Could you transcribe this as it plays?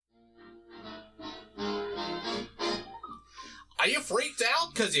Are you freaked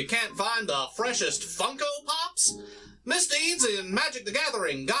out because you can't find the freshest Funko Pops? Misdeeds in Magic the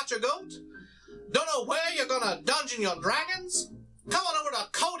Gathering got your goat? Don't know where you're gonna dungeon your dragons? Come on over to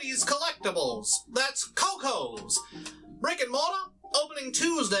Cody's Collectibles. That's Coco's. Brick and mortar, opening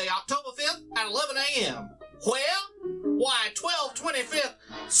Tuesday, October 5th at 11 a.m. Where? Why, 1225th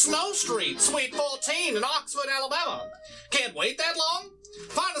Snow Street, Suite 14 in Oxford, Alabama. Can't wait that long?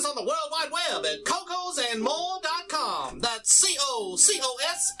 Find us on the World Wide Web at cocosandmore.com. That's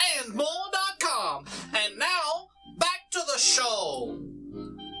C-O-C-O-S and more.com. And now, back to the show.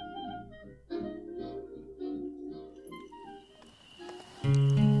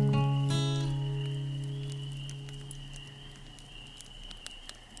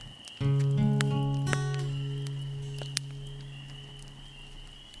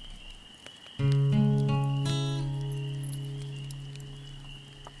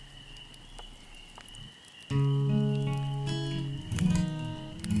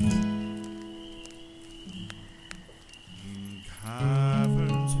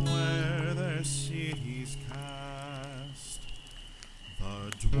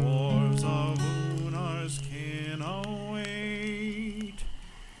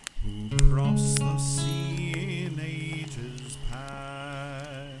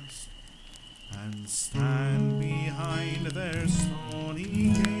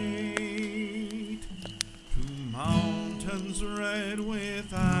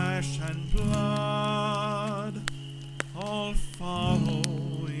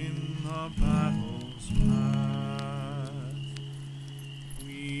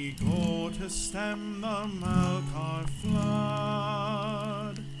 Stem the Malkaria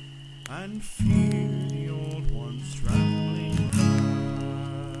flood and fear the old one's trembling wrath.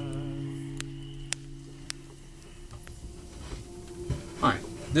 Alright,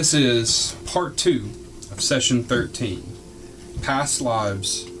 this is part 2 of session 13, Past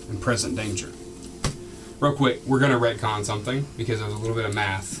Lives and Present Danger. Real quick, we're going to retcon something because there was a little bit of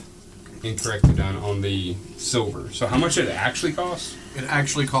math incorrectly done on the silver. So how much did it actually cost? It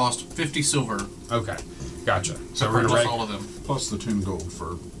actually cost 50 silver. Okay, gotcha. So to we're purchase going all of them. Plus the 10 gold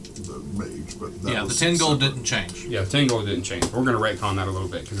for the mage, but that Yeah, was the 10 gold separate. didn't change. Yeah, the 10 gold didn't change. But we're going to retcon that a little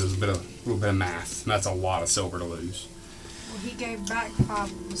bit because there's a little bit of math. And that's a lot of silver to lose. Well, he gave back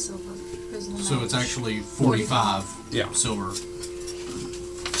 5 of the silver. Because of the So match. it's actually 45 Yeah. silver.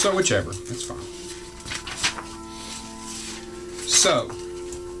 So whichever, it's fine. So,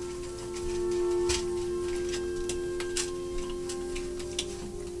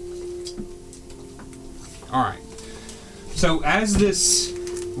 alright. So as this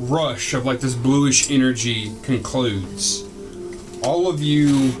rush of like this bluish energy concludes, all of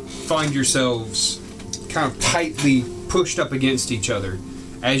you find yourselves kind of tightly pushed up against each other.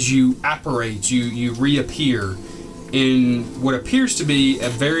 As you apparate, you reappear in what appears to be a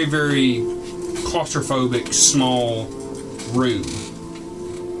very, very claustrophobic, small room.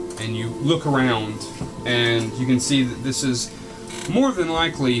 And you look around, and you can see that this is more than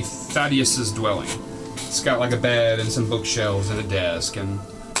likely Thaddeus's dwelling. It's got like a bed and some bookshelves and a desk and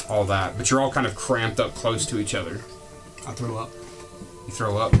all that, but you're all kind of cramped up close to each other. I throw up. You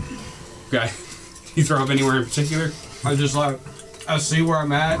throw up? Okay. You throw up anywhere in particular? I just I see where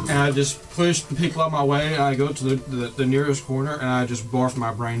I'm at, and I just push people out my way, and I go to the nearest corner, and I just barf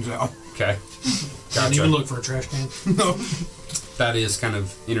my brains out. Okay. Gotcha. Didn't even look for a trash can. No. That is kind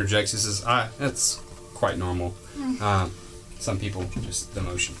of interjects. He says, that's quite normal. Some people just the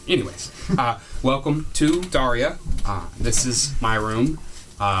motion. Anyways, welcome to Daria. This is my room.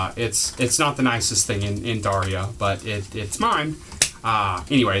 It's not the nicest thing in Daria, but it's mine.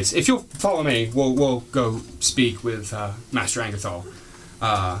 Anyways, if you'll follow me, we'll go speak with Master Angathal.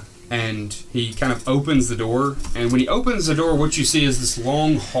 And he kind of opens the door, and when he opens the door, what you see is this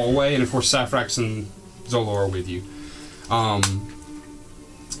long hallway, and of course Saphrax and Zolo are with you.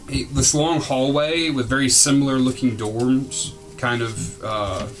 This long hallway with very similar looking dorms, kind of,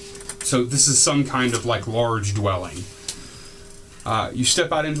 so this is some kind of like large dwelling. You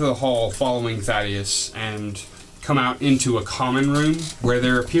step out into the hall following Thaddeus and come out into a common room where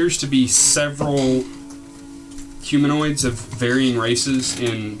there appears to be several humanoids of varying races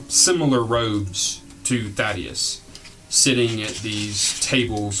in similar robes to Thaddeus, sitting at these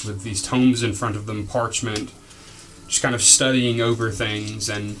tables with these tomes in front of them, parchment, just kind of studying over things.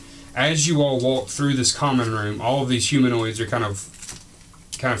 And as you all walk through this common room, all of these humanoids are kind of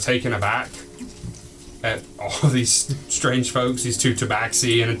taken aback at all of these strange folks, these two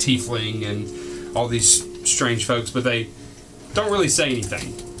tabaxi and a tiefling and all these strange folks, but they don't really say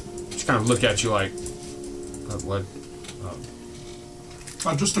anything. Just kind of look at you like, what?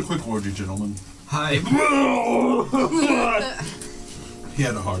 Just a quick word, you gentlemen. Hi. He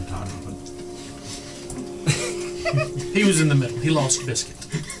had a hard time of it. He was in the middle. He lost Biscuit.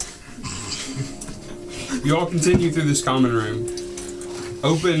 You all continue through this common room,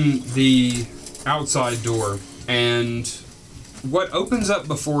 open the outside door, and what opens up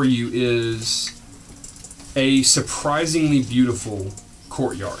before you is a surprisingly beautiful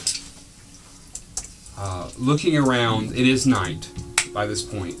courtyard. Looking around, it is night by this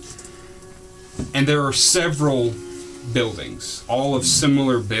point, and there are several buildings, all of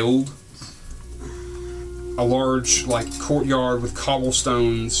similar build. A large, courtyard with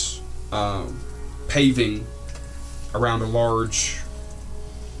cobblestones, paving around a large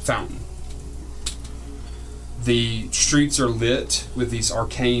fountain. The streets are lit with these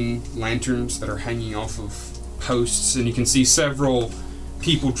arcane lanterns that are hanging off of posts, and you can see several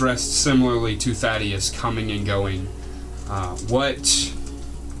people dressed similarly to Thaddeus coming and going. What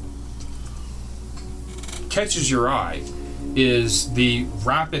catches your eye is the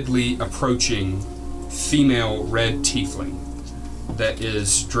rapidly approaching female red tiefling that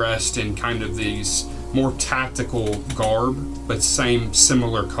is dressed in kind of these more tactical garb, but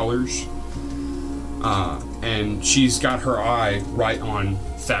similar colors. And she's got her eye right on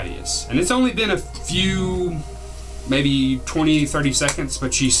Thaddeus. And it's only been a few, maybe 20, 30 seconds,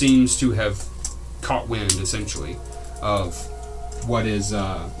 but she seems to have caught wind, essentially, of what's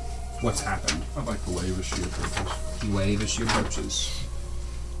happened. I'd like to wave as she approaches. You wave as she approaches.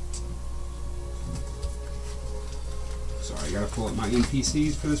 Sorry, I gotta pull up my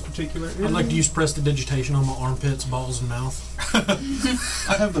NPCs for this particular area. I'd like to use prestidigitation on my armpits, balls, and mouth.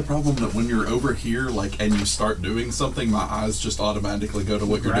 I have the problem that when you're over here, and you start doing something, my eyes just automatically go to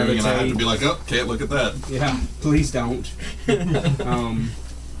what you're doing, and I have to be like, oh, can't look at that. Yeah, please don't.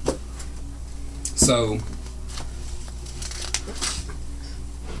 So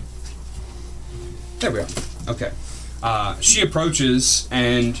there we go. Okay. She approaches,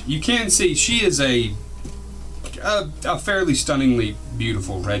 and you can see she is a fairly stunningly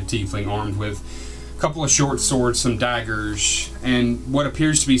beautiful red tiefling armed with a couple of short swords, some daggers, and what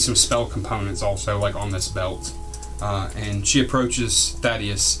appears to be some spell components also, on this belt. And she approaches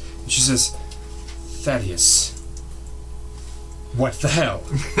Thaddeus, and she says, "Thaddeus, what the hell?"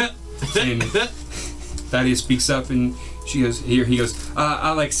 And Thaddeus speaks up, and he goes,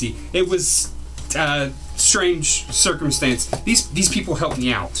 "Alexi, it was strange circumstance. These people helped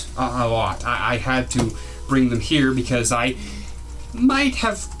me out a lot. I had to bring them here because I might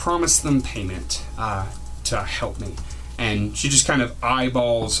have promised them payment to help me." And she just kind of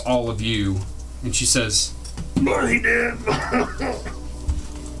eyeballs all of you, and she says, "But he did."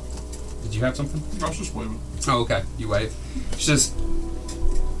 Did you have something? I was just waving. Oh, okay. You wave. She says,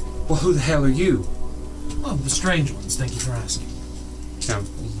 "Well, who the hell are you?" Oh, the strange ones. Thank you for asking. Kind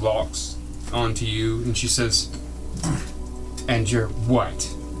of locks onto you, and she says, "And you're what?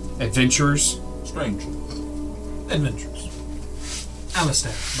 Adventurers?" Strange. Adventures.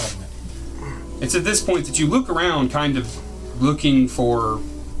 Alistair, by the way. It's at this point that you look around, kind of looking for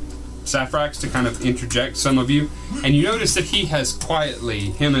Saphrax to kind of interject some of you, and you notice that he has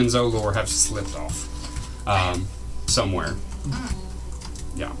quietly, him and Zolor have slipped off somewhere.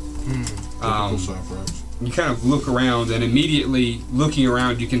 Yeah. Typical Saphrax. You kind of look around, and immediately looking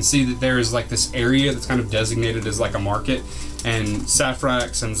around, you can see that there is this area that's kind of designated as a market, and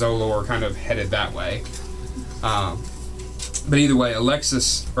Saphrax and Zolor are kind of headed that way. But either way,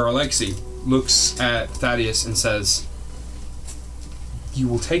 Alexi looks at Thaddeus and says, "You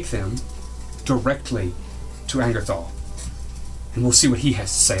will take them directly to Angerthal, and we'll see what he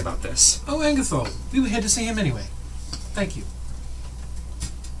has to say about this." Oh, Angerthal. We were here to see him anyway. Thank you.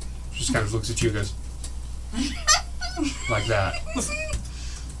 She just kind of looks at you and goes, like that.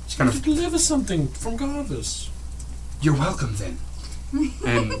 Just kind of, deliver something from Garvis. "You're welcome then."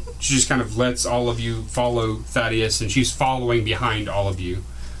 And she just kind of lets all of you follow Thaddeus, and she's following behind all of you.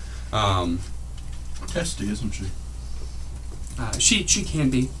 Testy, isn't she? She can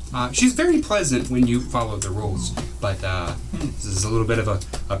be. She's very pleasant when you follow the rules, but this is a little bit of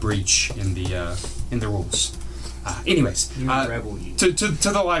a breach in the rules. Anyways, to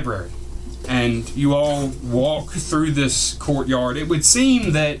the library, and you all walk through this courtyard. It would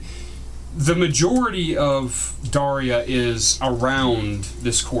seem that the majority of Daria is around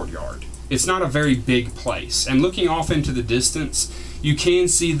this courtyard. It's not a very big place, and looking off into the distance, you can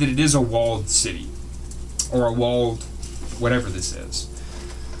see that it is a walled city, or a walled whatever this is.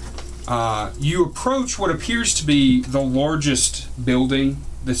 You approach what appears to be the largest building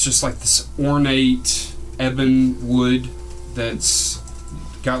that's just this ornate ebon wood that's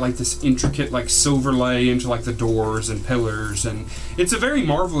got this intricate silver lay into the doors and pillars, and it's a very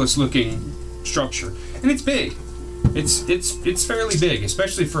marvelous looking structure, and it's big. It's fairly big,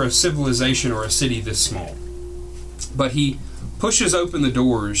 especially for a civilization or a city this small. But he pushes open the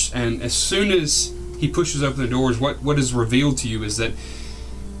doors, and as soon as he pushes open the doors, what is revealed to you is that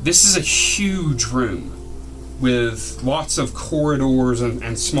this is a huge room with lots of corridors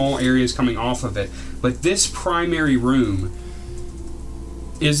and small areas coming off of it. But this primary room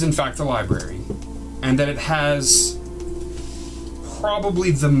is in fact a library, and that it has probably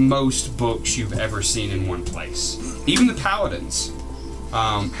the most books you've ever seen in one place. Even the paladins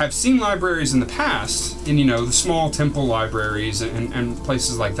have seen libraries in the past, in the small temple libraries and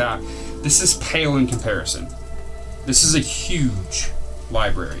places like that. This is pale in comparison. This is a huge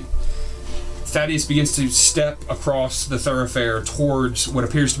library. Thaddeus begins to step across the thoroughfare towards what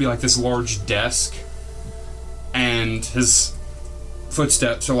appears to be like this large desk, and his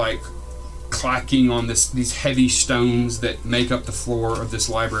footsteps are like clacking on these heavy stones that make up the floor of this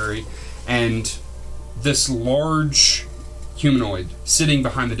library, and this large humanoid sitting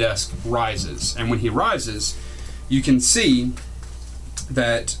behind the desk rises. And when he rises, you can see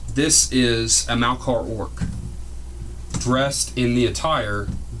that this is a Malkar orc, dressed in the attire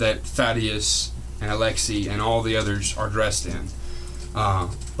that Thaddeus and Alexei and all the others are dressed in.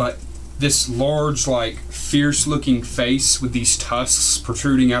 But this large, like, fierce-looking face with these tusks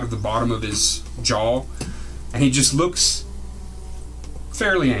protruding out of the bottom of his jaw, and he just looks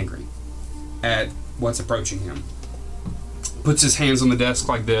fairly angry at what's approaching him. Puts his hands on the desk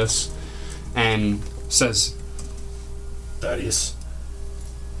like this and says, "Thaddeus,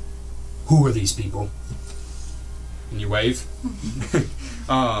 who are these people?" And you wave.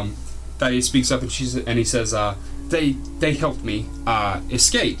 Thaddeus speaks up and he says, they helped me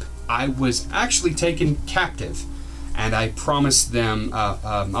escape. I was actually taken captive, and I promised them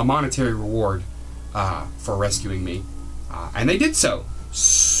a monetary reward for rescuing me, and they did so.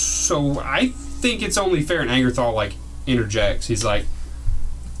 So I think it's only fair. And Angerthal like interjects. He's like,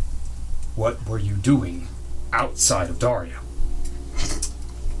 "What were you doing outside of Daria?"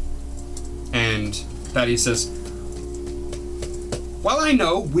 And Thaddeus says, "Well, I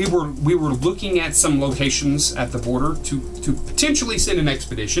know we were looking at some locations at the border to potentially send an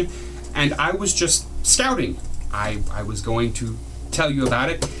expedition, and I was just scouting. I was going to tell you about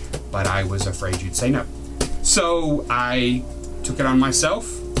it, but I was afraid you'd say no. So I took it on myself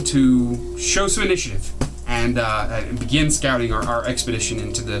to show some initiative and begin scouting our expedition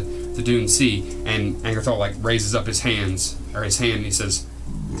into the Dune Sea." And Angerthal like raises up his hand, and he says,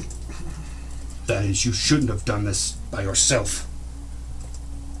 "That is, you shouldn't have done this by yourself.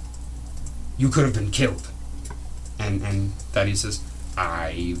 You could have been killed." And Thaddeus says,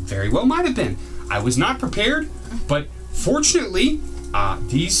 "I very well might have been. I was not prepared, but fortunately,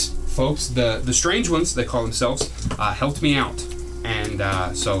 these folks, the strange ones, they call themselves, helped me out. And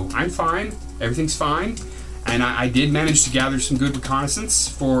so I'm fine. Everything's fine. And I did manage to gather some good reconnaissance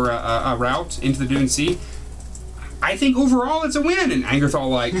for a route into the Dune Sea. I think overall it's a win." And Angerthal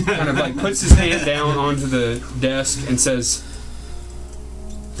like kind of like puts his hand down onto the desk and says,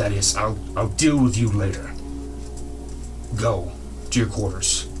 "Thaddeus, I'll deal with you later. Go to your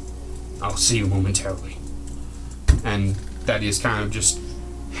quarters. I'll see you momentarily." And Thaddeus kind of just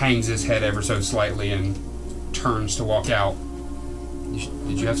hangs his head ever so slightly and turns to walk out.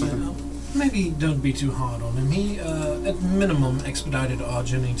 Did you have something? Maybe don't be too hard on him. He, at minimum, expedited our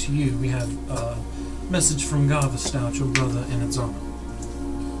journey to you. We have a message from Garvestout, your brother, in its honor.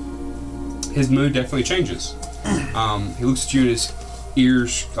 His mood definitely changes. He looks at you and his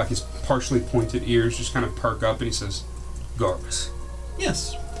ears, like his partially pointed ears, just kind of perk up, and he says, "Garvus."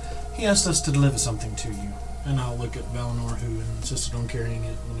 Yes. He asked us to deliver something to you. And I'll look at Valinor, who insisted on carrying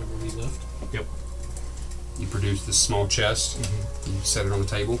it whenever we left. Yep. You produce this small chest. Mm-hmm. You set it on the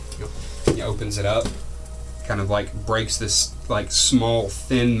table. Yep. He opens it up, kind of like breaks this like small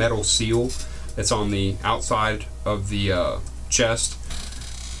thin metal seal that's on the outside of the chest.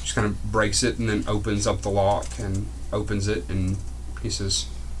 Just kind of breaks it and then opens up the lock and opens it, and he says,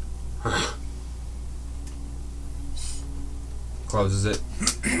 closes it,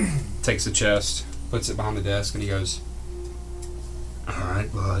 takes the chest, puts it behind the desk, and he goes,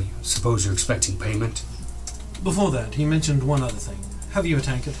 "Alright, well, I suppose you're expecting payment?" Before that, he mentioned one other thing. Have you a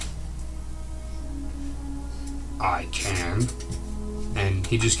tankard? "I can." And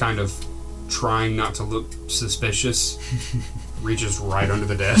he just kind of, trying not to look suspicious, reaches right under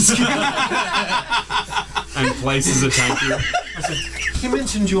the desk and places a tankard. I said, he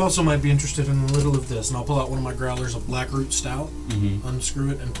mentioned you also might be interested in a little of this, and I'll pull out one of my growlers of Blackroot Stout,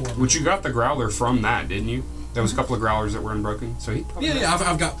 unscrew it, and pour it. Which you got the growler from that, didn't you? There was a couple of growlers that were unbroken, so he... Yeah,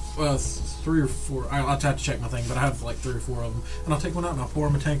 I've got 3 or 4. I'll have to check my thing, but I have like 3 or 4 of them. And I'll take one out and I'll pour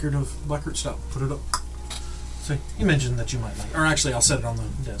him a tankard of Blackroot Stout. Put it up. Say, you mentioned that you might like... Or actually, I'll set it on the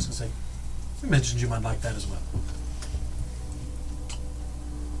desk and say, you mentioned you might like that as well.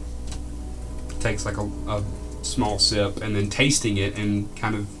 Takes like a small sip, and then tasting it and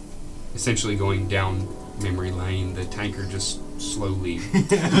kind of essentially going down memory lane, the tankard just slowly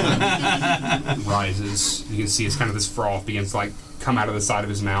rises. You can see it's kind of this froth begins to like come out of the side of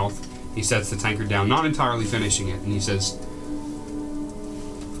his mouth. He sets the tankard down, not entirely finishing it, and he says,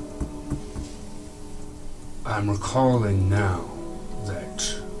 I'm recalling now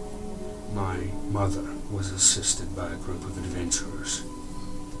that my mother was assisted by a group of adventurers.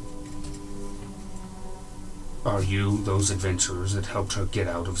 Are you those adventurers that helped her get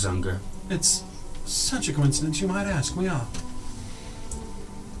out of Zunga? It's such a coincidence, you might ask. We are.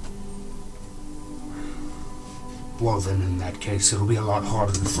 Well, then, in that case, it'll be a lot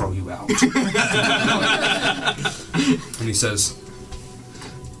harder to throw you out. And he says,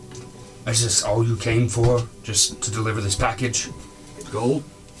 is this all you came for? Just to deliver this package? Gold?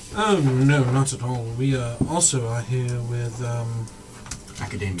 Oh, no, not at all. We also are here with,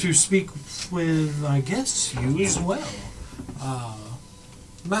 Academia. to speak with, I guess, you as well.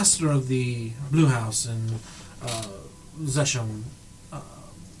 Master of the Blue House and Session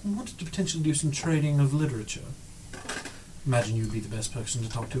wanted to potentially do some trading of literature. Imagine you'd be the best person to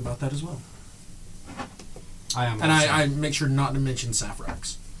talk to about that as well. I am. And also, I make sure not to mention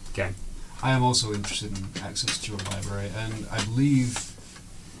Saphrax. Okay. I am also interested in access to your library, and I believe,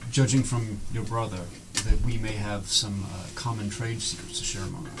 judging from your brother, that we may have some common trade secrets to share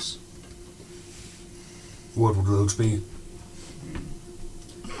among us. What would those be?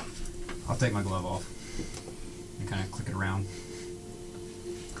 I'll take my glove off and kind of click it around.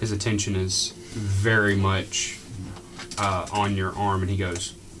 His attention is very much on your arm, and he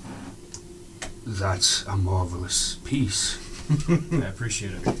goes, that's a marvelous piece. I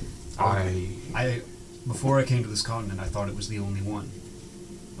appreciate it. I before I came to this continent, I thought it was the only one,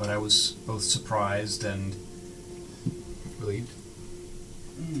 but I was both surprised and Relieved?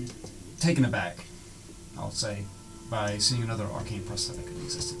 taken aback, I'll say, by seeing another arcane prosthetic in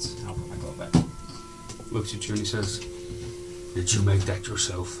existence. And I'll put my glove back. looks at you and he says, did you make that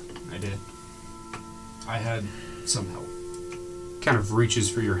yourself? I did. I had some help. Kind of reaches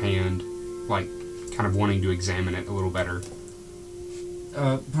for your hand, like kind of wanting to examine it a little better.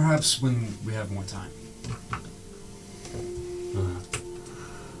 Perhaps when we have more time.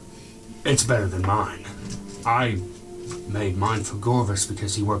 It's better than mine. I made mine for Gorvis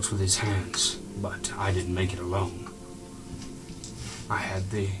because he works with his hands, but I didn't make it alone. I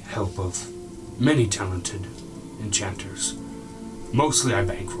had the help of many talented enchanters. Mostly I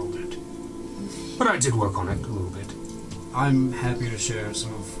bankrolled it, but I did work on it a little bit. I'm happy to share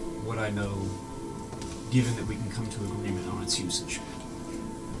some of what I know, given that we can come to agreement on its usage.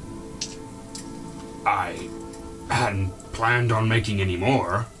 I hadn't planned on making any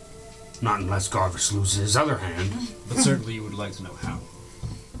more, not unless Garvis loses his other hand. But certainly you would like to know how.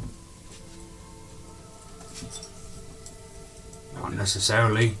 Not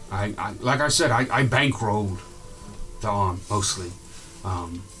necessarily. I like I said, I bankrolled the arm mostly,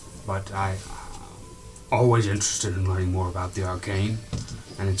 but I always interested in learning more about the arcane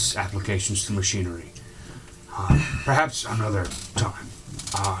and its applications to machinery. Perhaps another time.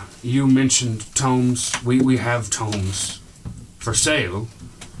 You mentioned tomes. We have tomes for sale,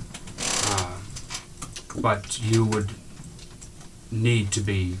 but you would need to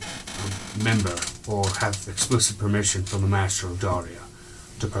be a member or have explicit permission from the Master of Daria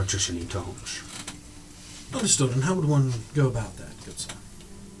to purchase any tomes. Understood. And how would one go about that, good sir?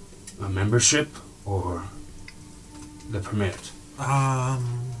 A membership or the permit?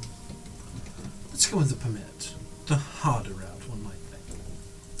 Let's go with the permit. The harder route, one might think.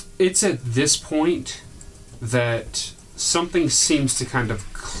 It's at this point that something seems to kind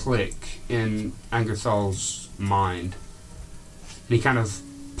of click in Angerthal's mind. And he kind of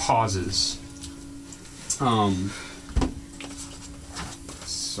pauses.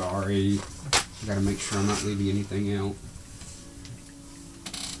 Sorry. I gotta make sure I'm not leaving anything out.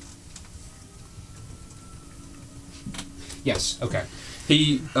 Yes, okay.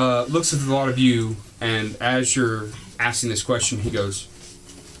 He looks at the lot of you, and as you're asking this question, he goes,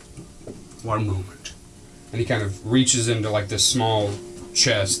 one moment. And he kind of reaches into like this small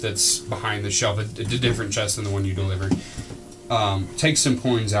chest that's behind the shelf, a different chest than the one you delivered. Takes some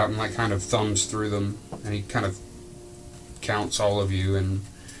coins out and like kind of thumbs through them, and he kind of counts all of you, and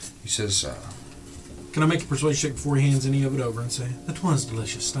he says, Can I make a persuasion check before he hands any of it over and say, that was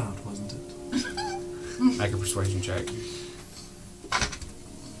delicious stout, wasn't it? Make a persuasion check.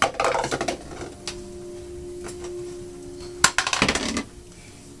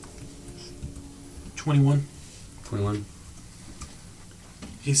 21. 21.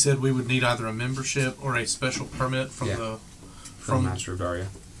 He said we would need either a membership or a special permit from Yeah. the From Master of Daria.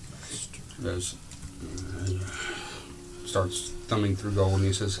 Goes, starts thumbing through gold and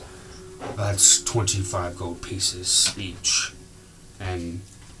he says, "That's 25 gold pieces each." And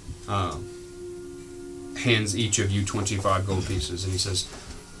hands each of you 25 gold pieces and he says,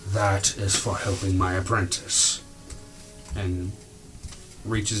 "That is for helping my apprentice." And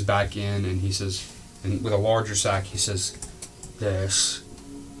reaches back in and he says, and with a larger sack, he says, "This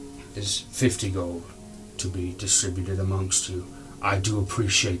is 50 gold to be distributed amongst you. I do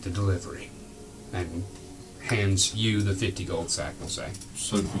appreciate the delivery." And hands you the 50 gold sack, we'll say.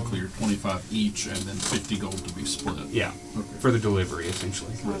 So to be clear, 25 each and then 50 gold to be split. Yeah, Okay. for the delivery,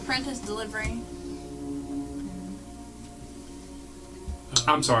 essentially. So apprentice delivery.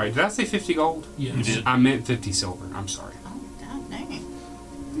 I'm sorry, did I say 50 gold? Yeah. You did. I meant 50 silver, I'm sorry. Oh, god dang.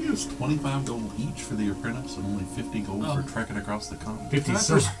 It's 25 gold each for the apprentice and only 50 gold Oh. for trekking across the continent. 50 Can I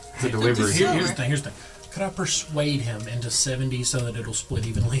silver. The delivery. Here- Here's the thing. Here's the thing. Could I persuade him into 70 so that it'll split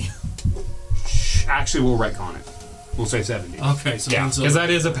evenly? Actually, we'll retcon it. We'll say 70. Okay, so Yeah, then because that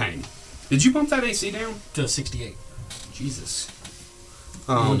is a pain. Did you bump that AC down? to 68. Jesus.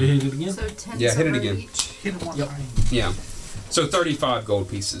 Want to hit it again? So 10 Yeah, hit it silver again. each. Hit him one Yep. time. Yeah. So 35 gold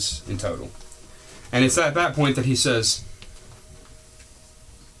pieces in total. And it's at that point that he says,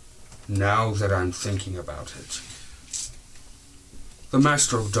 "Now that I'm thinking about it, the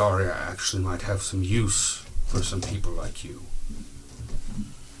Master of Daria actually might have some use for some people like you.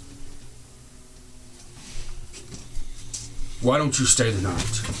 Why don't you stay the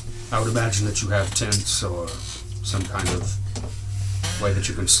night? I would imagine that you have tents or some kind of way that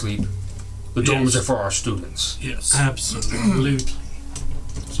you can sleep. The dorms Yes. are for our students." Yes. Absolutely.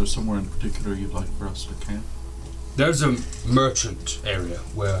 So somewhere in particular you'd like for us to camp? There's a merchant area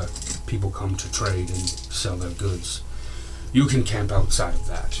where people come to trade and sell their goods. You can camp outside of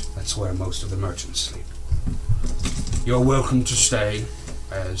that. That's where most of the merchants sleep. You're welcome to stay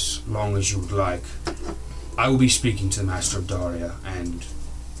as long as you would like. I will be speaking to the Master of Daria and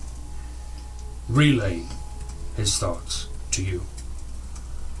relay his thoughts to you.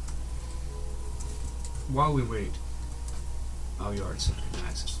 While we wait, oh, you already said I can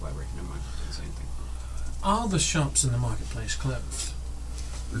access the library. Never mind. Didn't say anything. Are the shops in the marketplace closed?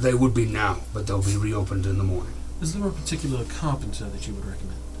 They would be now, but they'll be reopened in the morning. Is there a particular carpenter that you would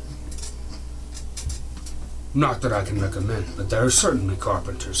recommend? Not that I can recommend, but there are certainly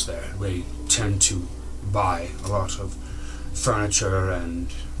carpenters there. They tend to buy a lot of furniture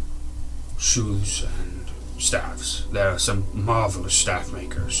and shoes and staffs. There are some marvelous staff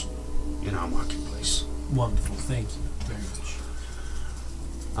makers in our marketplace. Wonderful, thank you very much.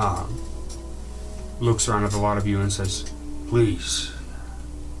 Looks around at a lot of you and says, "Please,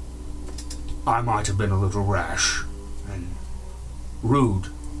 I might have been a little rash and rude,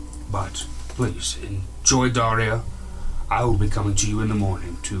 but please enjoy Daria. I will be coming to you in the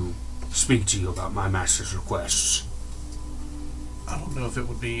morning to speak to you about my master's requests." I don't know if it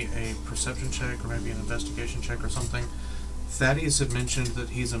would be a perception check or maybe an investigation check or something. Thaddeus had mentioned that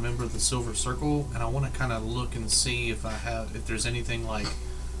he's a member of the Silver Circle, and I want to kind of look and see if there's anything like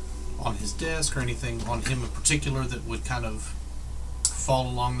on his desk or anything on him in particular that would kind of fall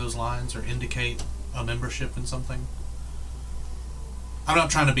along those lines or indicate a membership in something. I'm not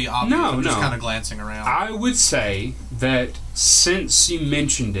trying to be obvious. No, I'm just no. kind of glancing around. I would say that since you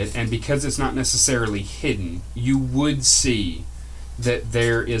mentioned it, and because it's not necessarily hidden, you would see that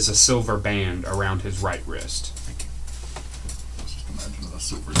there is a silver band around his right wrist. Just imagine a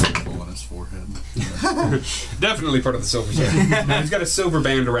silver circle on his forehead. Definitely part of the silver circle. He's got a silver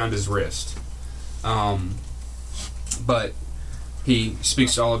band around his wrist. But he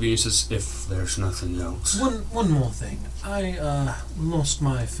speaks to all of you and says, "If there's nothing else." One more thing. I lost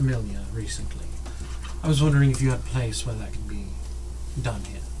my familiar recently. I was wondering if you had a place where that could be done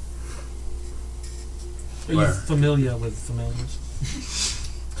here. Are Where? you familiar with familiars?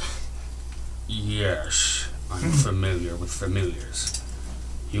 Yes, I'm familiar with familiars.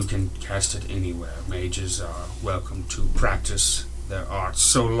 You can cast it anywhere. Mages are welcome to practice their arts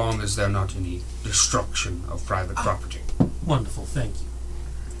so long as they're not any destruction of private property. Wonderful, thank you.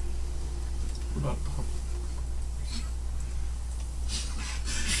 What about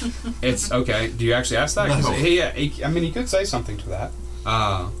It's okay. Do you actually ask that? 'Cause No. I mean, he could say something to that.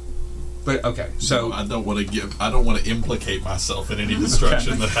 But okay, so No, I don't want to implicate myself in any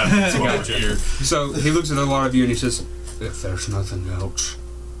destruction that happens while we're here. So he looks at a lot of you and he says, "If there's nothing else,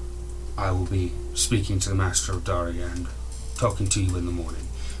 I will be speaking to the Master of Daria and talking to you in the morning.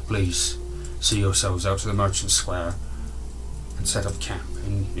 Please see yourselves out to the Merchant Square and set up camp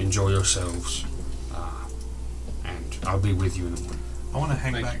and enjoy yourselves. And I'll be with you in the morning. I want to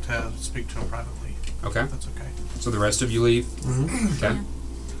hang Thank back to speak to him privately. Okay. That's okay. So the rest of you leave? Mm-hmm. Okay.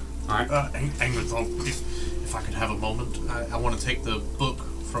 Alright. Angrithal, if I could have a moment, I want to take the book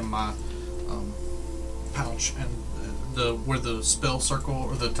from my pouch and where the spell circle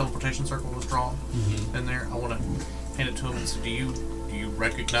or the teleportation circle was drawn in there. I want to hand it to him and say, do you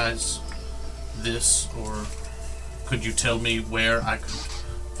recognize this, or could you tell me where I could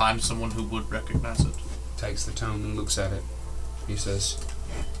find someone who would recognize it? Takes the tome and looks at it. He says,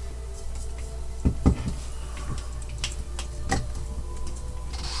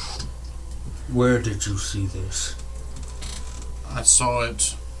 where did you see this? I saw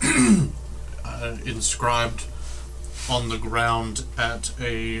it inscribed on the ground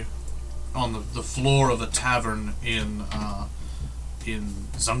on the floor of a tavern in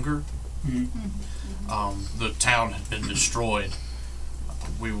Zunger. The town had been destroyed.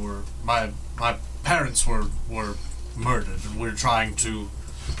 My parents were murdered, and we're trying to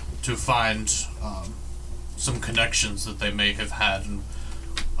find some connections that they may have had, and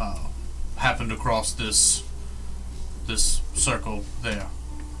happened across this circle there.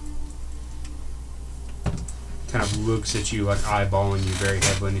 Kind of looks at you like eyeballing you very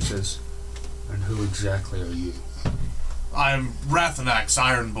heavily, and he says, and who exactly are you? I am Rathanax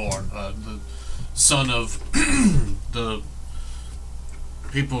Ironborn, the son of the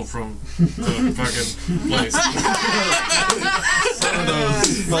people from the fucking place. Some of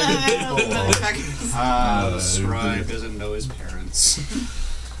those fucking people. The scribe doesn't know his parents.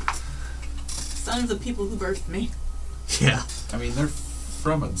 Son of the people who birthed me. Yeah. I mean, they're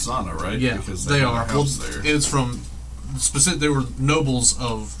from Adzana, right? Yeah, because they have a are. house there. It's from they were nobles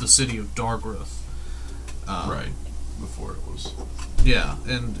of the city of Dargroth. Right. Before it was. Yeah,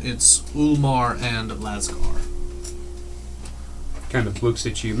 and it's Ulmar and Lasgar. Kind of looks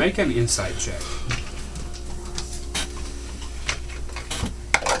at you. Make an insight check.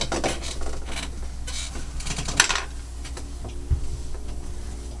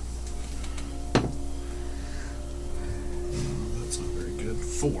 That's not very good.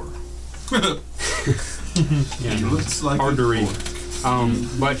 4. Yeah, He no, looks like hard a to read.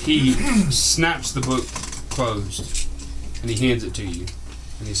 orc. But he snaps the book closed, and he hands it to you,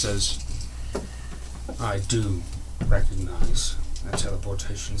 and he says, I do recognize that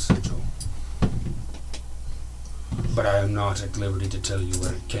teleportation sigil, but I am not at liberty to tell you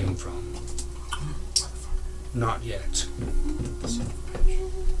where it came from. Not yet.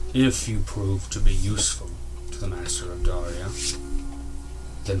 If you prove to be useful to the Master of Daria,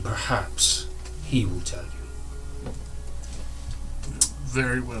 then perhaps he will tell you.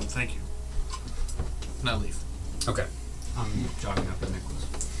 Very well, thank you. Now leave. Okay. I'm jogging up to Nicholas.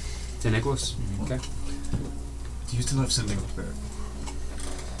 To Nicholas? Mhm. Okay. Do you still have sending with Barrett?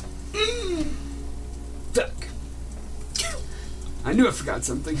 Duck. I knew I forgot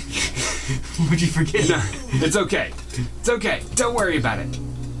something. What'd you forget? No, it's okay. It's okay. Don't worry about it.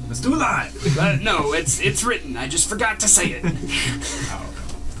 Let's do that! No, it's written. I just forgot to say it.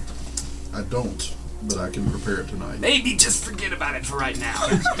 I don't, but I can prepare it tonight. Maybe just forget about it for right now.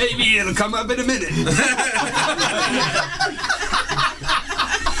 Maybe it'll come up in a minute.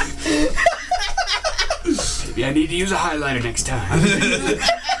 Maybe I need to use a highlighter next time.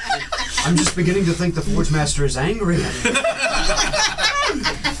 I'm just beginning to think the Forge Master is angry at me.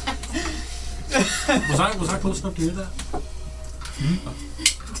 Was I close enough to hear that?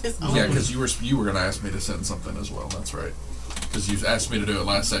 Yeah, because you were going to ask me to send something as well. That's right. Because you asked me to do it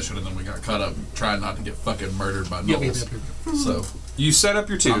last session, and then we got caught up trying not to get fucking murdered by gnolls. So You set up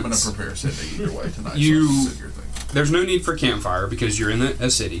your toots. I'm going to prepare sending either way tonight. You- so send your thing. There's no need for campfire because you're in a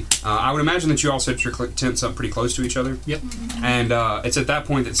city. I would imagine that you all set your tents up pretty close to each other. Yep. And it's at that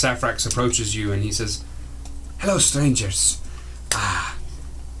point that Saphrax approaches you and he says, "Hello, strangers.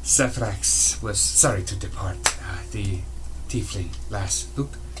 Saphrax was sorry to depart. The tiefling lass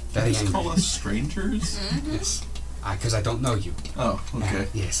looked very Just angry. call us strangers? Yes. Because I don't know you. Oh, okay.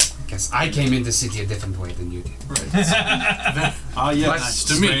 Yes. Because I came in the city a different way than you did. Right. Yes. Nice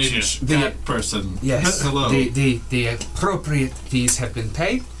to meet you. Strange cat person. Yes. Hello. The appropriate fees have been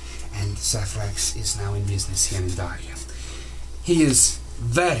paid, and Saphrax is now in business here in Daria. He is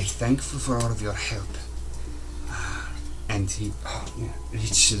very thankful for all of your help. And he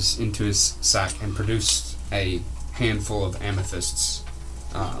reaches into his sack and produced a handful of amethysts,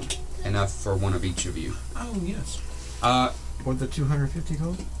 enough for one of each of you. Oh, yes. Or the 250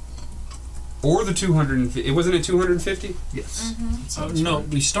 gold? Or the 250. It wasn't it 250? Yes. Sounds No, right.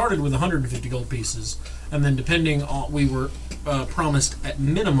 we started with 150 gold pieces, and then depending on, we were promised at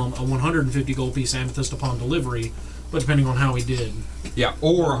minimum a 150 gold piece amethyst upon delivery, but depending on how we did. Yeah,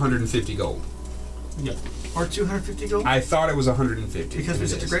 or 150 gold. Yeah. Or 250 gold? I thought it was 150. Because we and did it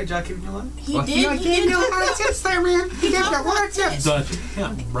such a is. great job keeping you alive? He Well, did. he He did. a lot of tips there, man. He gave me a lot of tips. But,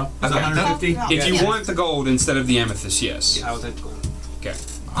 yeah, bro. Is it Okay. 150? If you want the gold instead of the amethyst, yes. I will take gold. Okay.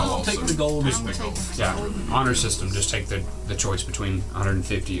 I'll I'll also take the gold. take I'm the taking gold. the Yeah. gold. Honor system, just take the choice between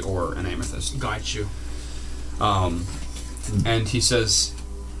 150 or an amethyst. Got you. And he says,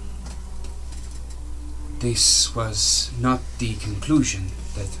 this was not the conclusion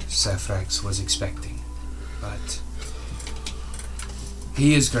that Saphrax was expecting, but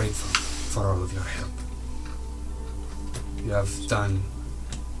he is grateful for all of your help. You have done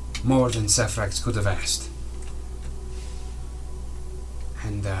more than Saphrax could have asked.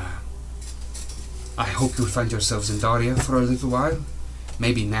 And I hope you'll find yourselves in Daria for a little while.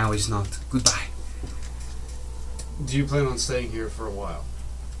 Maybe now is not. Goodbye. Do you plan on staying here for a while?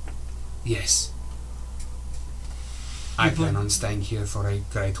 Yes. I plan on staying here for a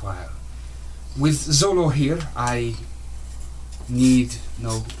great while. With Zolo here, I need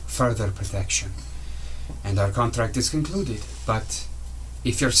no further protection. And our contract is concluded. But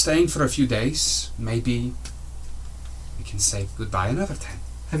if you're staying for a few days, maybe we can say goodbye another time.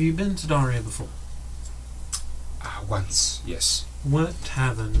 Have you been to Daria before? Once, yes. What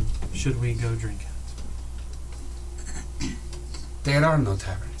tavern should we go drink at? There are no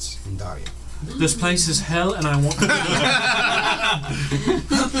taverns in Daria. This place is hell, and I want to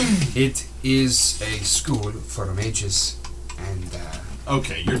It is a school for mages, and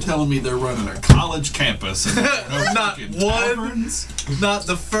Okay, you're telling me they're running a college campus and there are no Not fucking one. taverns? Not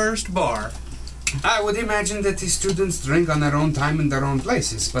the first bar. I would imagine that the students drink on their own time in their own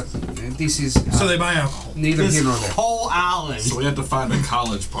places, but this is So they buy alcohol. neither This here nor there. whole island. So we have to find a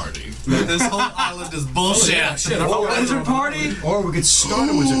college party. This whole island is bullshit. Yeah, shit. I A forgot. wizard party? Or we could start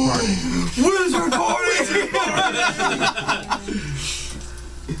a wizard party. Wizard party!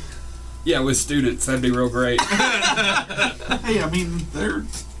 Yeah, with students, that'd be real great. Hey, I mean, they're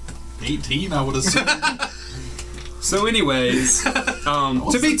 18, I would assume. So, anyways,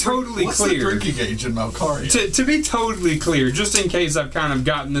 to be totally What's the clear, drinking age in Malkaria? to be totally clear, just in case I've kind of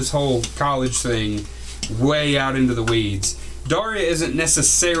gotten this whole college thing way out into the weeds, Daria isn't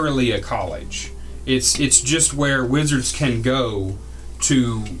necessarily a college. It's just where wizards can go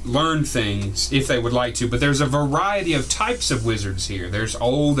to learn things if they would like to, but there's a variety of types of wizards here. There's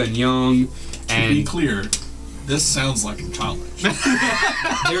old and young, To be and clear, this sounds like a college.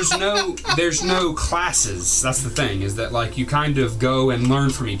 there's no classes. That's the thing, is that like you kind of go and learn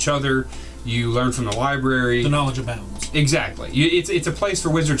from each other. You learn from the library. The knowledge abounds. Exactly. It's a place for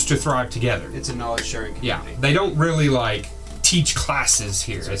wizards to thrive together. It's a knowledge sharing Yeah, community. they don't really like teach classes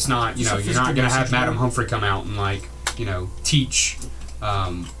here. It's not, you know, you're not going to have Madam Humphrey come out and like, you know, teach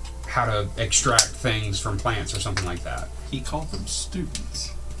how to extract things from plants or something like that. He called them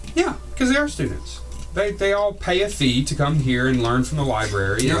students. Yeah, because they are students. They all pay a fee to come here and learn from the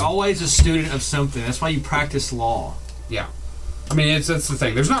library. You're and- always a student of something. That's why you practice law. Yeah. I mean, that's the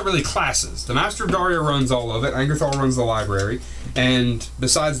thing. There's not really classes. The Master of Daria runs all of it. Angerthal runs the library. And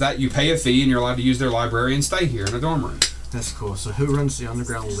besides that, you pay a fee and you're allowed to use their library and stay here in a dorm room. That's cool. So who runs the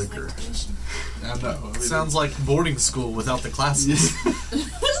underground liquor? I know. I mean, Sounds like boarding school without the classes.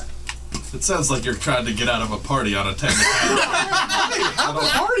 it sounds like you're trying to get out of a party on a technicality. Have a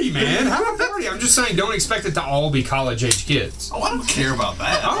party, man. Have a party. I'm just saying, don't expect it to all be college-age kids. Oh, I don't care about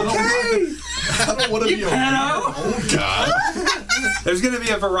that. Okay. I don't want to be a weird old guy. There's going to be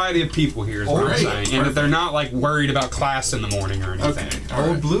a variety of people here, is what I'm Great. saying. And that they're not, like, worried about class in the morning or anything. Okay. all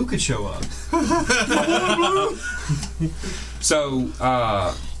Old right. Blue could show up. So,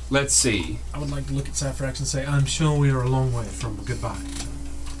 let's see. I would like to look at Saphrax and say, I'm sure we are a long way from goodbye.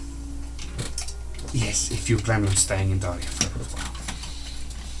 Yes, if you plan on staying in Daria for a little while.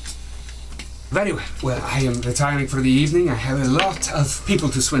 Very well. Well, I am retiring for the evening. I have a lot of people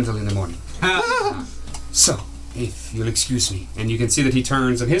to swindle in the morning. So, if you'll excuse me. And you can see that he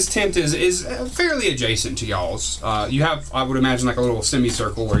turns, and his tent is fairly adjacent to y'all's. You have, I would imagine, like a little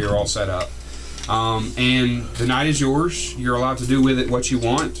semicircle where you're all set up. And the night is yours. You're allowed to do with it what you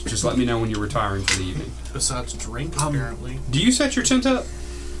want. Just let me know when you're retiring for the evening. Besides drink, apparently. Do you set your tent up?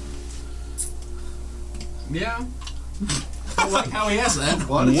 Yeah. I like how he has that.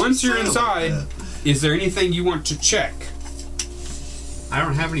 Why did you Once you're say it inside, like is there anything you want to check? I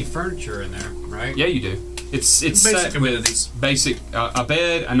don't have any furniture in there, right? Yeah, you do. It's Basic set amenities. with basic a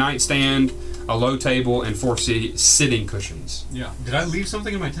bed, a nightstand, a low table, and 4 sitting cushions. Yeah. Did I leave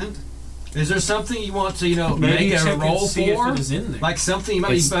something in my tent? Is there something you want to, Maybe make check a and roll see if for? it is in there. Like something you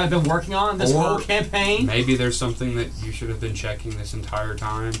might have been working on this or whole campaign? Maybe there's something that you should have been checking this entire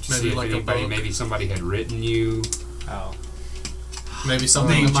time to Maybe see if like a anybody, book. maybe somebody had written you. Oh. Maybe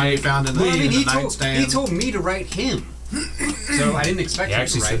something that you found in the, Well, I mean, the he nightstand. told me to write him. So I didn't expect He him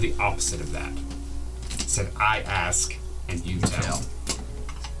actually to said write. the opposite of that. He said, I ask and you tell.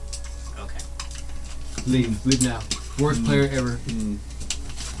 Okay. Leave now. Worst player ever.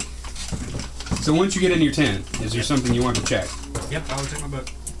 So once you get in your tent, is there something you want to check? Yep, I will take my book.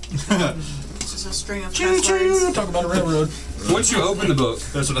 It's just a string of Choo choo! passwords. Talk about a railroad. Once you open the book,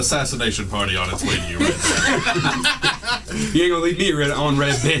 There's an assassination party on its way to you right now. you ain't gonna leave me on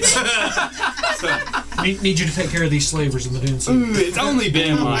red, bitch. Need you to take care of these slavers in the dunes. It's only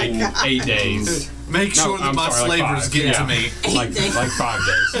been like 8 days. Make sure that I'm my sorry, like slavers 5. get Yeah. to me. like 5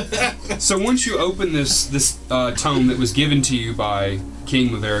 days. So once you open this tome that was given to you by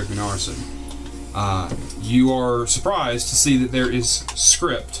King Maverick Minarson, you are surprised to see that there is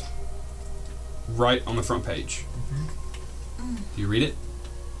script right on the front page. Do you read it?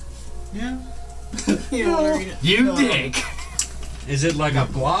 Yeah. You don't want to read it. You dick! Is it like a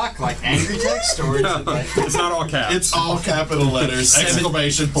block, like angry text, or is it like... It's not all caps. It's all capital letters,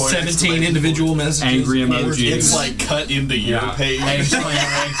 exclamation point. 17 exclamation individual messages. Angry emojis. It's like cut into your page.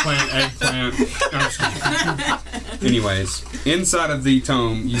 Eggplant. No, I'm just kidding. Anyways, inside of the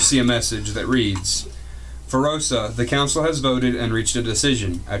tome, you see a message that reads, Ferosa, the council has voted and reached a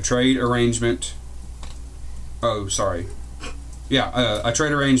decision. A trade arrangement... Oh, sorry. A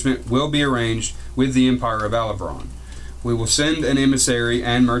trade arrangement will be arranged with the Empire of Alabron. We will send an emissary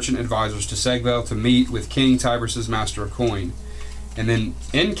and merchant advisors to Segvel to meet with King Tiberus's Master of Coin. And then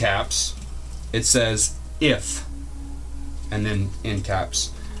in caps, it says, if, and then in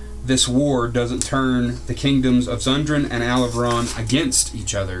caps, this war doesn't turn the kingdoms of Zundran and Alabron against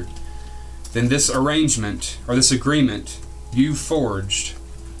each other, then this arrangement, or this agreement you forged,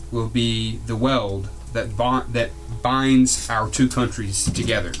 will be the weld that binds our two countries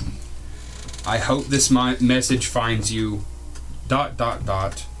together. I hope this message finds you ...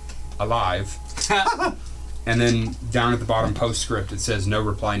 alive. And then down at the bottom postscript it says no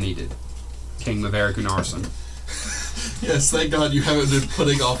reply needed. King Maverick Unarson. Yes, thank God you haven't been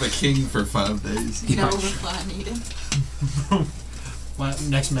putting off a king for 5 days. No reply needed.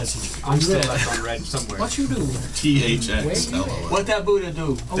 Next message. I'm still left on red somewhere. What you do? THX. LOL. What that Buddha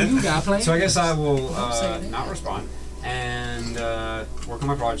do? Oh, you got playing? So I guess I will say that. not respond and work on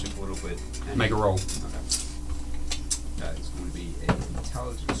my project a little bit. And Make a roll. Okay. That is going to be an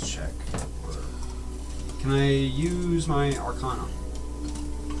intelligence check. Can I use my Arcana?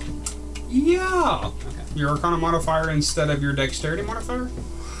 Yeah. Okay. Your Arcana modifier instead of your Dexterity modifier?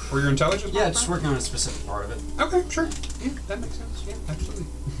 Or your Intelligence Yeah, modifier? just working on a specific part of it. Okay, sure. Yeah, that makes sense. Yeah, absolutely.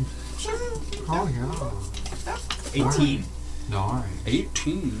 Oh yeah. 18. Alright.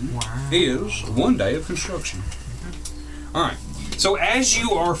 18 is 1 day of construction. Alright. So as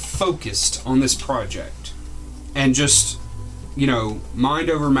you are focused on this project and just, mind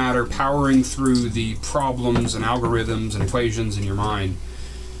over matter, powering through the problems and algorithms and equations in your mind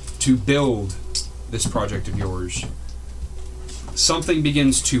to build this project of yours, something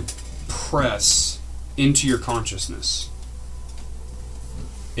begins to press into your consciousness.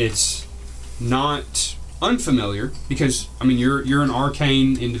 It's not unfamiliar because, you're an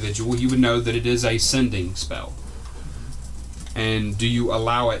arcane individual. You would know that it is a sending spell. And do you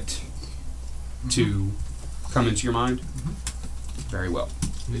allow it to come into your mind? Very well.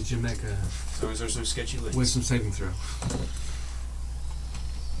 Did you make a... So is there some sketchy links? Wisdom saving throw.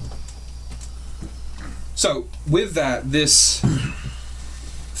 So, with that, this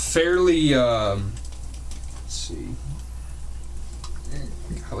fairly, let's see.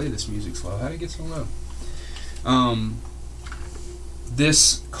 Golly, this music's low. How did it get so low?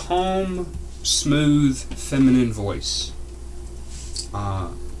 This calm, smooth, feminine voice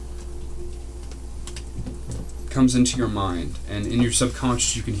comes into your mind, and in your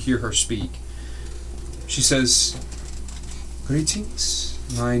subconscious you can hear her speak. She says, "Greetings,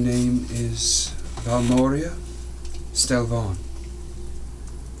 my name is Valmoria Stelvon.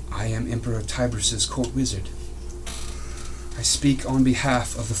 I am Emperor Tiberus's court wizard. I speak on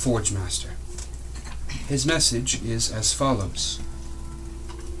behalf of the Forge Master. His message is as follows.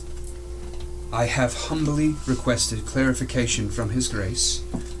 I have humbly requested clarification from His Grace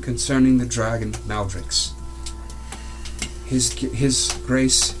concerning the dragon Maldrix. His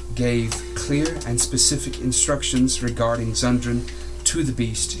Grace gave clear and specific instructions regarding Zundran to the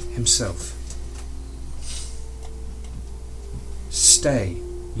beast himself. Stay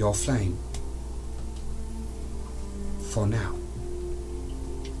your flame. For now."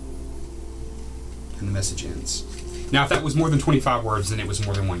 and the message ends. Now, if that was more than 25 words, then it was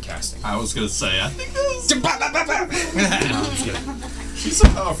more than one casting. I was gonna say, I think that's. No, I'm just kidding. She's a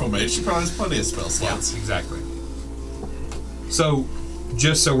powerful mage. She probably has plenty of spell slots. Exactly. So,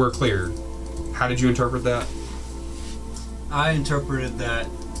 just so we're clear, how did you interpret that? I interpreted that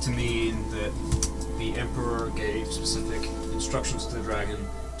to mean that the Emperor gave specific instructions to the dragon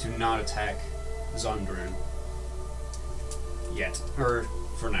to not attack Zondrun yet. Or,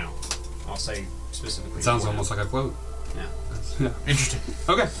 for now. I'll say specifically. It sounds for almost now. like a quote. Yeah. Yeah. Interesting.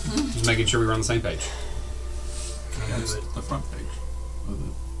 Okay. Just making sure we were on the same page. That's the front page. Of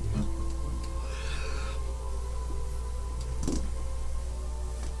the,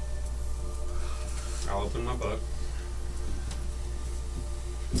 I'll open my book.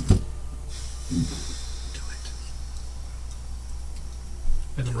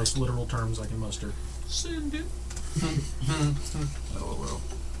 In the most literal terms I can muster. Send it. LOL.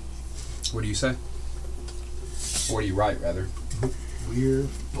 What do you say? Or what do you write, rather? Weird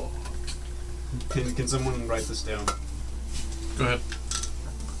book. Can someone write this down? Go ahead.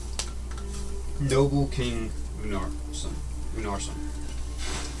 Noble King Unarson.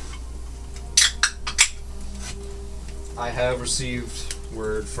 I have received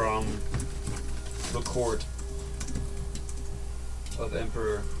word from the court of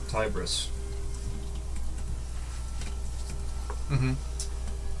Emperor Tiberius. Mm-hmm.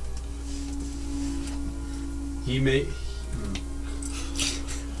 He may.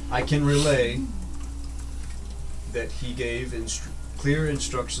 I can relay that he gave clear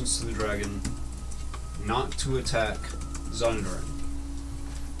instructions to the dragon not to attack Zondrun.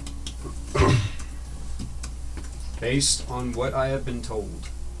 Based on what I have been told.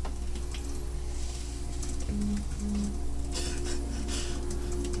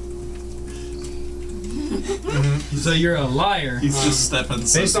 So you're a liar. He's just stepping.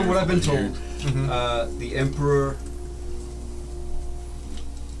 So Based on what I've been carefully told, here. the Emperor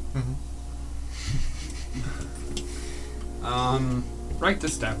Write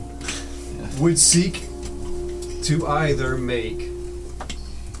this down. would seek to either make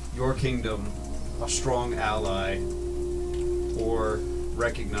your kingdom a strong ally or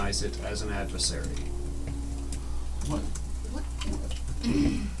recognize it as an adversary. What?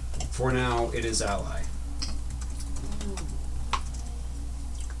 For now, it is ally.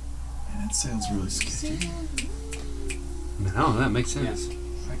 Man, that sounds really sketchy. No, that makes sense.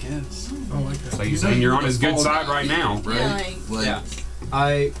 I guess. I like that. So you're saying you're on his good side right now. Right? Like, Yeah.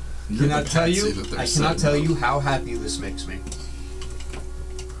 I you're cannot the tell patsy you. that they're I cannot tell setting you up. how happy this makes me,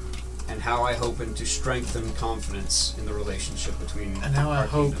 and how I hope to strengthen confidence in the relationship between. And now I our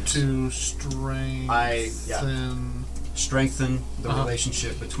hope kingdoms. to strengthen. Strengthen the Uh-huh.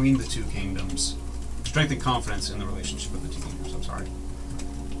 relationship between the two kingdoms. Strengthen confidence in the relationship of the two kingdoms. I'm sorry. ...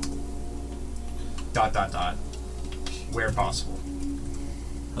 Where possible.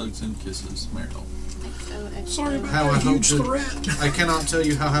 Hugs and kisses, Meryl. Sorry about How I that hope huge to- threat. I cannot tell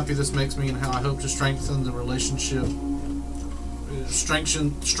you how happy this makes me and how I hope to strengthen the relationship.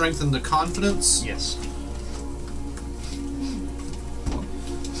 Strengthen the confidence. Yes.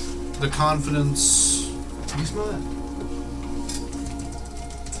 The confidence. You smile.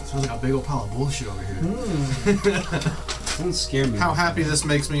 Sounds like a big old pile of bullshit over here. Don't scare me. How happy this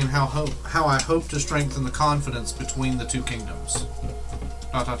makes me and how I hope to strengthen the confidence between the two kingdoms. ...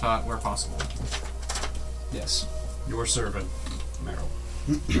 Where possible. Yes. Your servant, Meryl.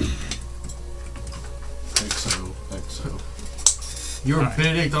 XO. You're Alright.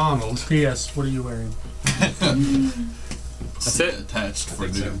 Benedict Arnold. P.S. What are you wearing? That's it. Attached for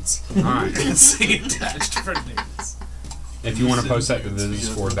nudes. Alright. See attached for nudes. If you want to post that to the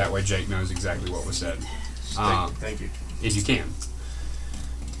Discord, that way Jake knows exactly what was said. Thank you. If you can.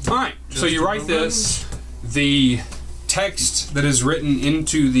 Alright, so you write this. The text that is written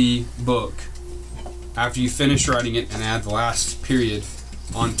into the book, after you finish writing it and add the last period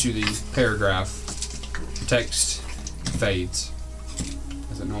onto the paragraph, the text fades,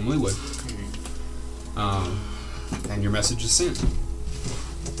 as it normally would. And your message is sent.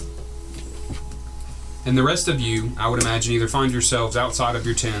 And the rest of you, I would imagine, either find yourselves outside of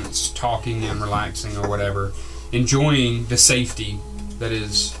your tents, talking and relaxing or whatever, enjoying the safety that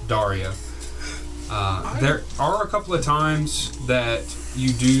is Daria. There are a couple of times that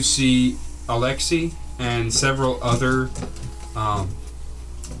you do see Alexei and several other, a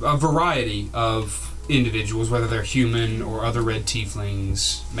variety of individuals, whether they're human or other red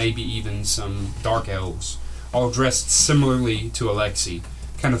tieflings, maybe even some dark elves, all dressed similarly to Alexei,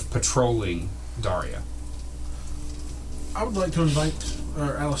 kind of patrolling Daria. I would like to invite,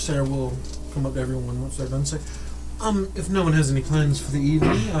 or Alistair will come up to everyone once they're done. Say, If no one has any plans for the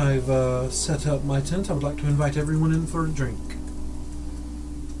evening, I've set up my tent. I would like to invite everyone in for a drink.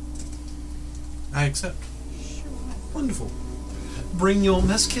 I accept. Wonderful. Bring your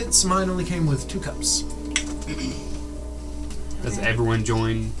mess kits. Mine only came with 2 cups. Does everyone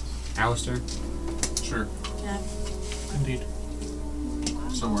join Alistair? Sure. Yeah. Indeed.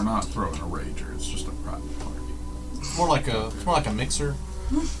 So we're not throwing a rager. It's just a private party. It's more like a mixer.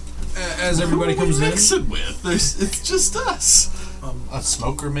 As everybody comes in, Mixing with? It's just us. A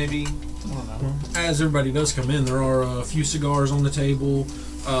smoker, maybe. I don't know. as everybody does come in, there are a few cigars on the table,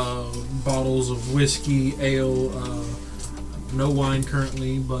 bottles of whiskey, ale, no wine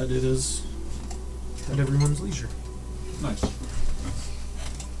currently, but it is at everyone's leisure. Nice.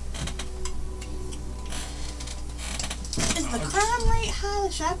 Is the crime rate high?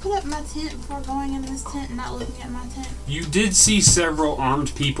 Should I put up my tent before going into this tent and not looking at my tent? You did see several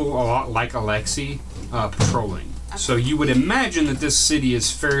armed people, a lot like Alexi, patrolling. So you would imagine that this city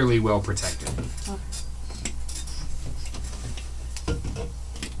is fairly well protected.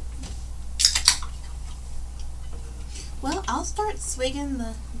 Well, I'll start swigging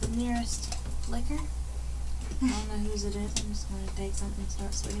the nearest liquor. I don't know whose it is. I'm just going to take something and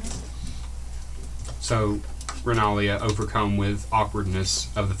start swigging it. So Renalia, overcome with awkwardness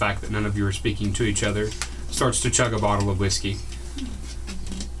of the fact that none of you are speaking to each other, starts to chug a bottle of whiskey.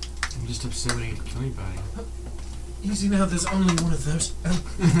 I'm just upset we didn't tell anybody. Easy now, there's only one of those.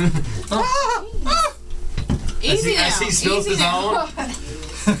 Easy now. As he spills Easy his now.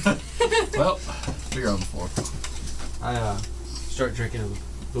 Well, Figure on the floor. I start drinking a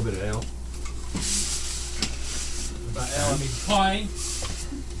little bit of ale. By ale, I mean wine.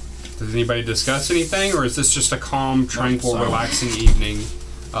 Does anybody discuss anything, or is this just a calm, tranquil, silence. relaxing evening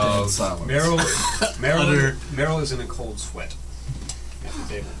And of... silence. Meryl is in a cold sweat at the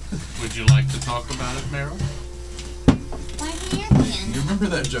table. Would you like to talk about it, Meryl? What happened? You remember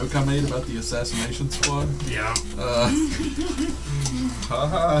that joke I made about the assassination squad? Yeah.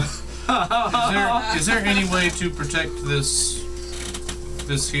 Is there any way to protect this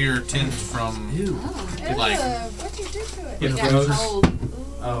here tent from like What'd you do to it? Yeah, It got those- cold.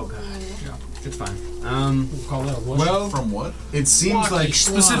 Oh god. It's fine. We'll call that a what? Well, From what? it seems like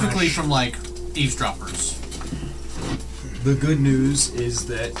specifically from like eavesdroppers? the good news is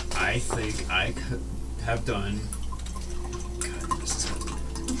that I think I could have done. God, this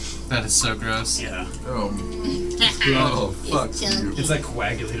is That is so gross. yeah. Oh fuck you. It's like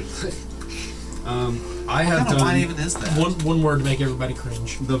coagulated blood. I have What kind of done wine even is that? One word to make everybody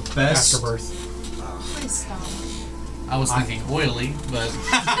cringe. the best. Afterbirth. Please stop. I was thinking oily, but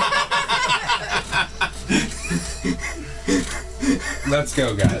Let's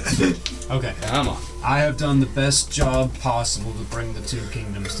go, guys. Okay. Come on. I have done the best job possible to bring the 2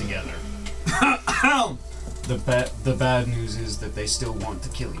 kingdoms together. The bad news is that they still want to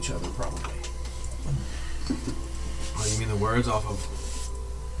kill each other, probably. Oh, you mean the words off of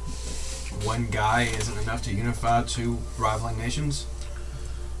one guy isn't enough to unify 2 rivaling nations?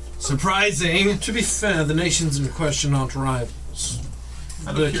 Surprising! To be fair, the nations in question aren't rivals.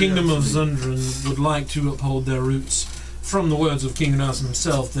 Out The of kingdom of curiosity. Zundran would like to uphold their roots, from the words of King Nelson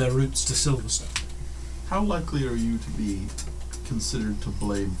himself, their roots to Silverstone. How likely are you to be considered to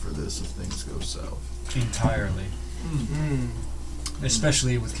blame for this if things go south? Entirely.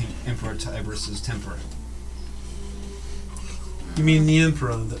 Especially with King Emperor Tiberius's temper. You mean the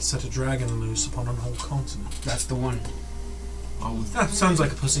Emperor that set a dragon loose upon a whole continent? That's the one. Oh, That sounds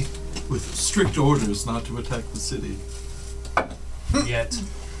like a pussy. with strict orders not to attack the city. Yet.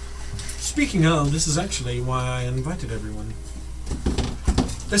 Speaking of, this is actually why I invited everyone.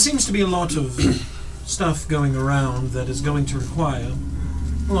 There seems to be a lot of stuff going around that is going to require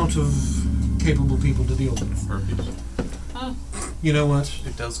a lot of capable people to deal with. Herpes. You know what?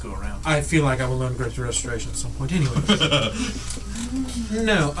 it does go around. I feel like I will learn Great Restoration at some point. Anyway.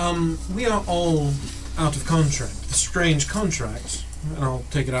 No, we are all out of contract. The strange contract, and I'll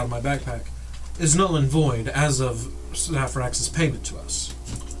take it out of my backpack, is null and void as of Zafrax's payment to us.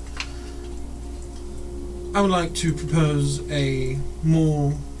 I would like to propose a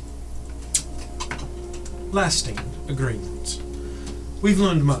more lasting agreement. We've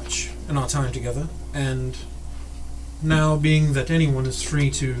learned much in our time together, and now being that anyone is free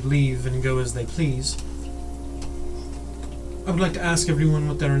to leave and go as they please, I would like to ask everyone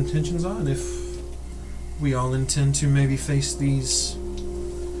what their intentions are and if we all intend to maybe face these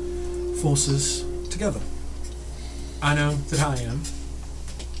forces together. I know that I am.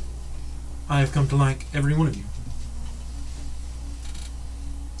 I have come to like every one of you.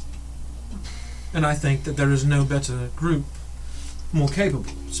 And I think that there is no better group, more capable,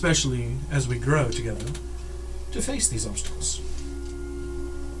 especially as we grow together, to face these obstacles.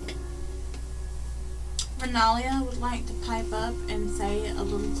 Renalia would like to pipe up and say a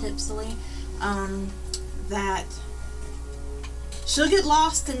little tipsily that she'll get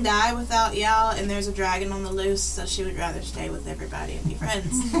lost and die without y'all, and there's a dragon on the loose, so she would rather stay with everybody and be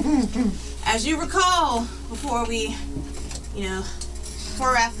friends. As you recall, before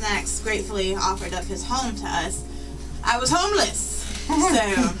Rathnax gratefully offered up his home to us, I was homeless.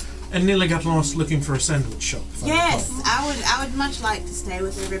 So And nearly got lost looking for a sandwich shop. yes, I would much like to stay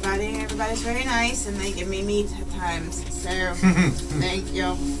with everybody. Everybody's very nice, and they give me meat at times. So thank you.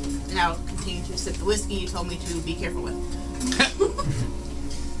 And I'll continue to sip the whiskey you told me to be careful with.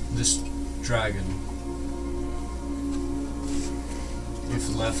 This dragon,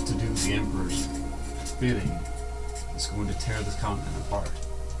 if left to do the Emperor's bidding, is going to tear this continent apart.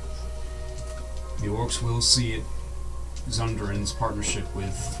 The orcs will see it, Zundarin's partnership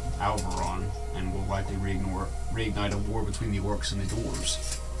with Alvaron, and will likely reignite a war between the orcs and the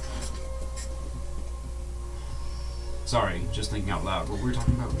dwarves. Sorry, just thinking out loud. What were we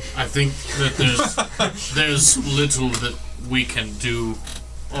talking about? I think that there's little that we can do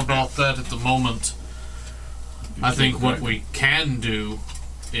about that at the moment. I think what we can do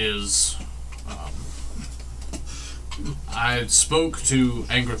is I spoke to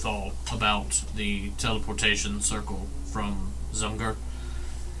Angerthal about the teleportation circle from Zungar,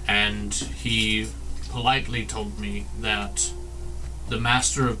 and he politely told me that the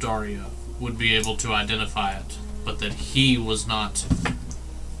Master of Daria would be able to identify it, but that he was not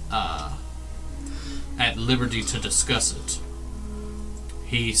at liberty to discuss it.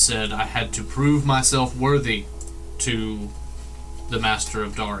 He said I had to prove myself worthy to the Master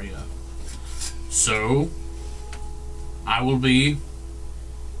of Daria. So, I will be,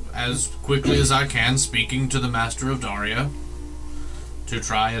 as quickly as I can, speaking to the Master of Daria to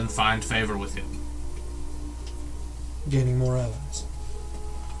try and find favor with him. Gaining more allies.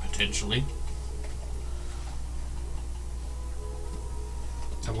 Potentially.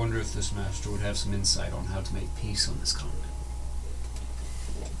 I wonder if this master would have some insight on how to make peace on this continent.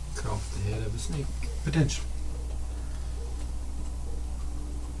 Cut off the head of a snake. Potential.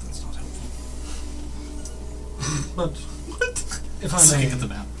 That's not helpful. But if I Looking may, at the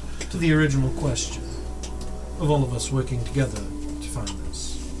map. to the original question of all of us working together to find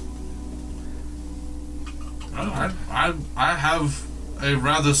this. I have a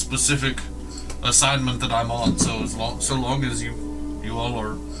rather specific assignment that I'm on, so long as you all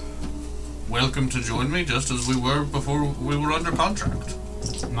are welcome to join me, just as we were before we were under contract.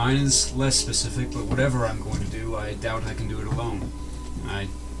 Mine is less specific, but whatever I'm going to do, I doubt I can do it alone. I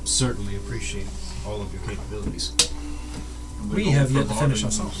certainly appreciate all of your capabilities. The We goal have for yet to finish barding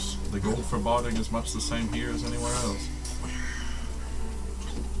ourselves. is- The goal for barding is much the same here as anywhere else.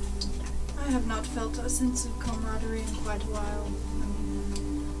 I have not felt a sense of camaraderie in quite a while.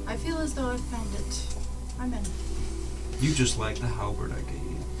 I feel as though I've found it. I'm in. You just like the halberd I gave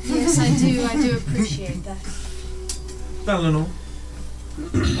you. Yes, I do. I do appreciate that. Valinor,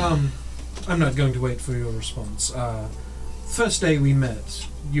 I'm not going to wait for your response. First day we met,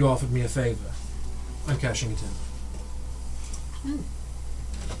 you offered me a favor. I'm cashing it in.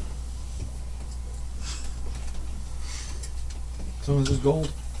 So is this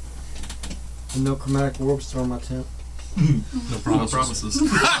gold? And no chromatic orbs thrown my tent. No promises.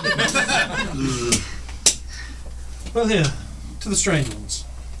 Well, here, to the strange ones.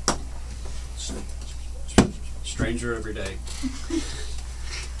 Stranger every day.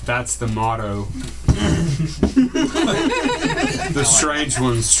 That's the motto. The strange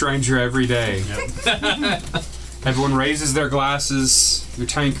ones, stranger every day. Everyone raises their glasses. Your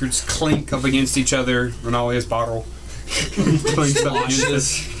tankards clink up against each other. Renalia's bottle clinks up against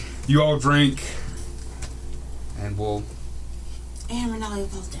this. You all drink, and we'll. And Renalia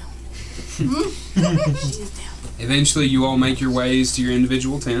falls down. She is down. Eventually, you all make your ways to your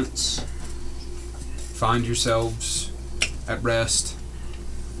individual tents. Find yourselves at rest.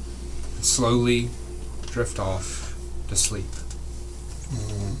 And slowly drift off to sleep.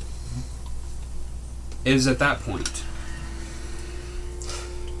 It is at that point,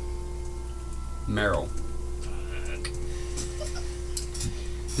 Meryl,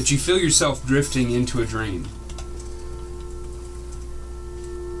 that you feel yourself drifting into a dream.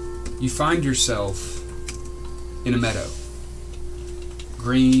 You find yourself in a meadow,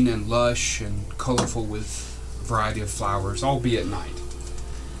 green and lush and colorful with a variety of flowers, all be at night.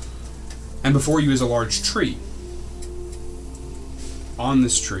 And before you is a large tree. On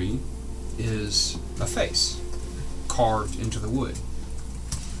this tree is a face carved into the wood.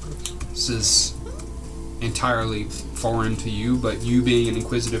 This is entirely foreign to you, but you being an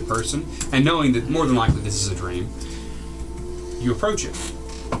inquisitive person, and knowing that more than likely this is a dream, you approach it.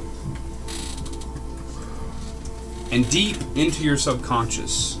 And deep into your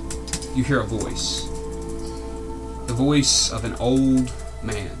subconscious, you hear a voice. The voice of an old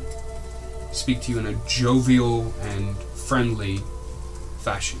man speak to you in a jovial and friendly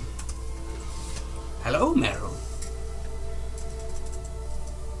fashion. Hello, Meryl.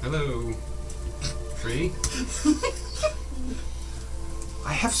 Hello, Tree.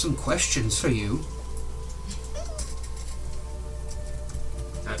 I have some questions for you.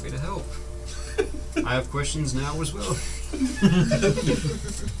 Happy to help. I have questions now as well.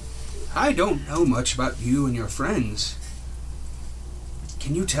 I don't know much about you and your friends.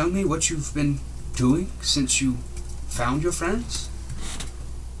 Can you tell me what you've been doing since you found your friends?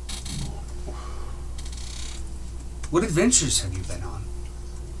 What adventures have you been on?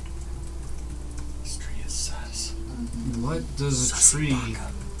 This tree is sus. What does a tree,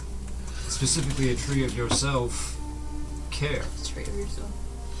 specifically a tree of yourself, care? Straight of yourself.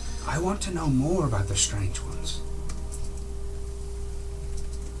 I want to know more about the strange ones.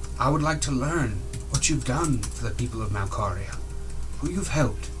 I would like to learn what you've done for the people of Malkaria, who you've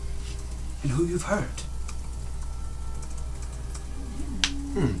helped, and who you've hurt.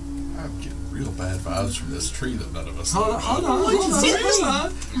 I'm getting real bad vibes from this tree that none of us Hold know on, about. hold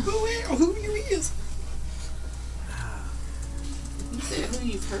on. Who you is? You said who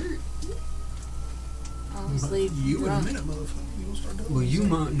you've hurt. Honestly, You in a minute, motherfucker. You gonna start doing Well, this? you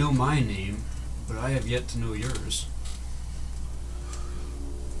know my name, but I have yet to know yours.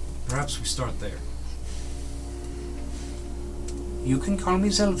 Perhaps we start there. You can call me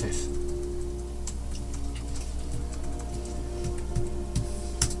Zelvith.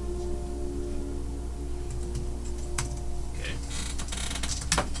 Okay.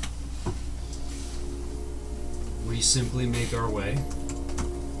 We simply make our way,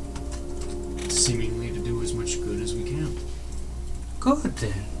 seemingly to do as much good as we can. Good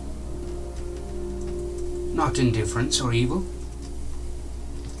then. Not indifference or evil.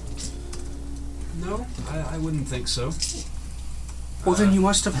 No, I wouldn't think so. Well, then you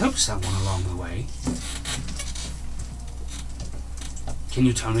must have helped someone along the way. Can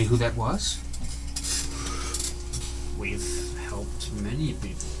you tell me who that was? We've helped many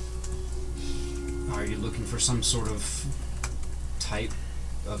people. Are you looking for some sort of type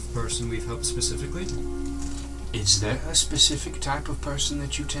of person we've helped specifically? Is there a specific type of person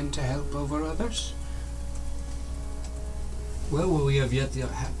that you tend to help over others? Well, we have yet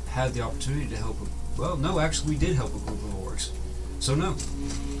had the opportunity to help. Well, no, actually, we did help a group of orcs. So no.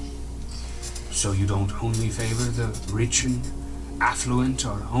 So you don't only favor the rich and affluent,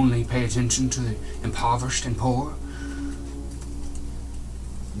 or only pay attention to the impoverished and poor?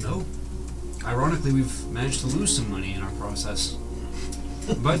 No. Ironically, we've managed to lose some money in our process,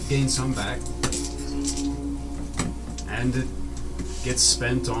 but gain some back. And it gets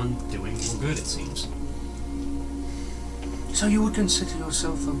spent on doing more good, it seems. So you would consider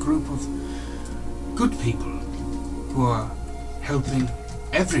yourself a group of good people who are helping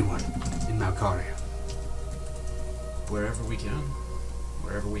everyone in Malkaria? Wherever we can.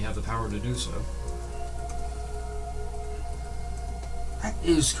 Wherever we have the power to do so. That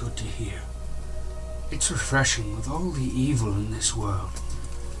is good to hear. It's refreshing with all the evil in this world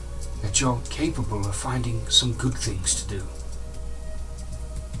that you're capable of finding some good things to do.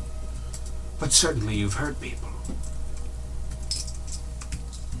 But certainly you've hurt people.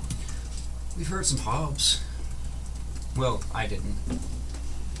 We've heard some hobs. Well, I didn't.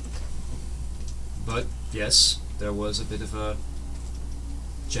 But, yes, there was a bit of a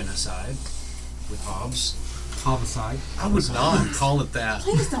genocide with hobs. Homicide. I would not call it that.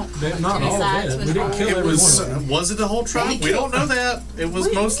 Please don't call it Not all genocide of to it. an We didn't orc. kill It every was. one of them. Was it the whole tribe? We don't know that. It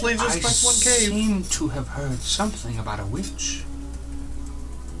was mostly just I like one cave. seem to have heard something about a witch.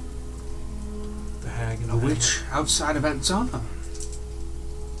 The hag and A witch outside of Atzana.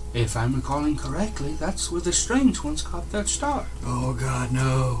 If I'm recalling correctly, that's where the strange ones got their start. Oh God,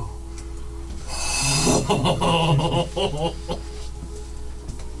 no.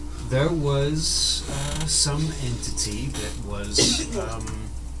 There was some entity that was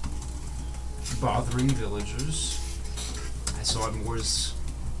bothering villagers. I saw it more as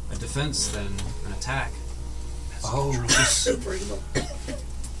a defense than an attack. Oh,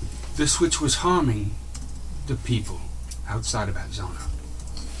 this witch was harming the people outside of Atzana.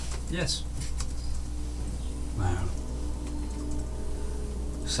 Yes. Well,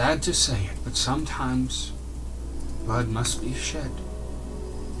 sad to say it, but sometimes blood must be shed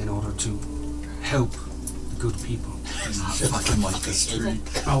in order to help the good people. I fucking like this tree.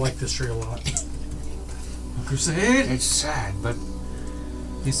 I like this tree a lot. Crusade? It's sad, but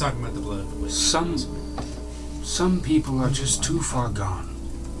He's talking about the blood. some people are just too far gone.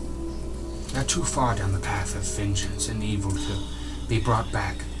 They're too far down the path of vengeance and evil to be brought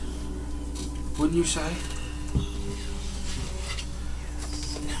back. Wouldn't you say?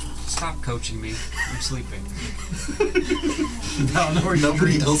 Stop coaching me. I'm sleeping. I don't know where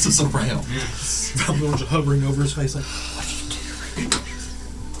Nobody else is around. Valmor's hovering over his face like,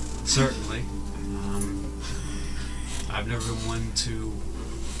 Certainly. I've never been one to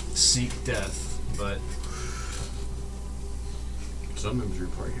seek death, but Some members of your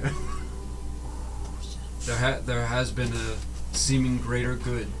party have. there has been a seeming greater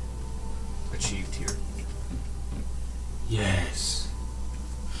good achieved here. Yes.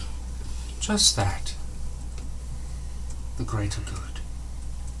 Just that. The greater good.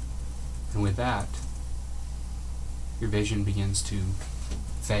 And with that, your vision begins to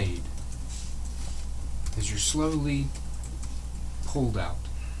fade as you're slowly pulled out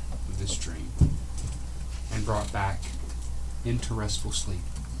of this dream and brought back into restful sleep.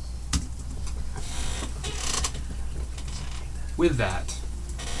 With that,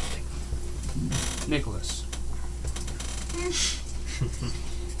 Nicholas,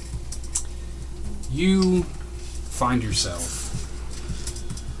 you find yourself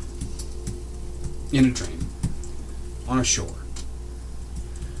in a dream on a shore,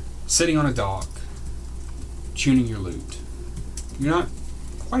 sitting on a dock, tuning your lute. You're not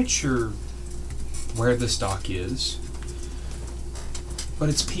quite sure where this dock is, but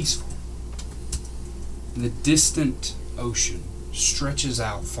it's peaceful. And the distant ocean stretches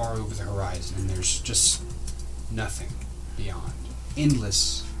out far over the horizon, and there's just nothing beyond.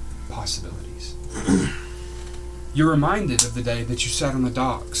 Endless possibilities. You're reminded of the day that you sat on the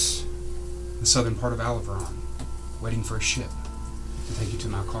docks in the southern part of Alaveron, waiting for a ship to take you to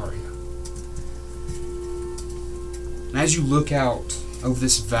Malkaria. And as you look out over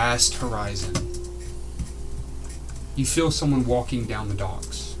this vast horizon, you feel someone walking down the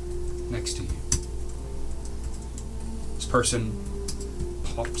docks next to you. This person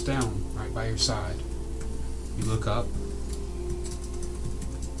plops down right by your side. You look up,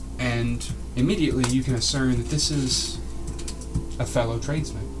 and immediately you can discern that this is a fellow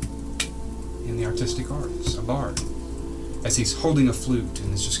tradesman in the artistic arts, a bard, as he's holding a flute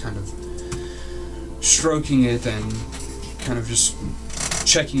and is just kind of stroking it and kind of just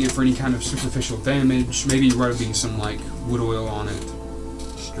checking it for any kind of superficial damage, maybe rubbing some like wood oil on it.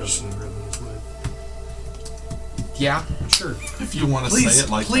 Stroking and rubbing his wood. Yeah, sure. If you want to Please, say it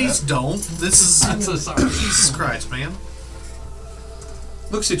like please that. don't. This is I'm so sorry. Jesus Christ, man.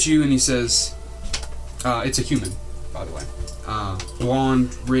 Looks at you and he says, it's a human, by the way.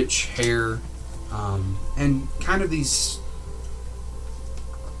 Blonde, rich hair, and kind of these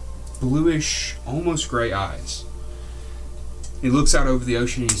bluish, almost gray eyes. He looks out over the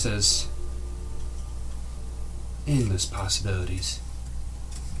ocean and he says, endless possibilities.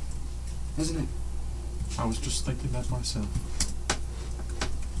 Isn't it? I was just thinking that myself.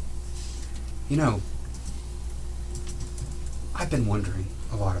 You know, I've been wondering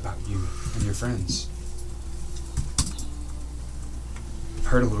a lot about you and your friends. I've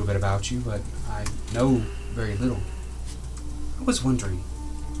heard a little bit about you, but I know very little. I was wondering,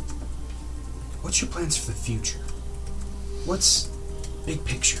 what's your plans for the future? What's big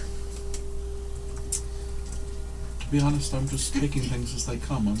picture? To be honest, I'm just taking things as they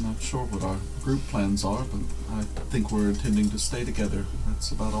come. I'm not sure what our group plans are, but I think we're intending to stay together.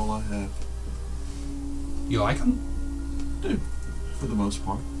 That's about all I have. You like them? Do, for the most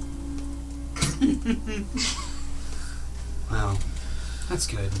part. Well, that's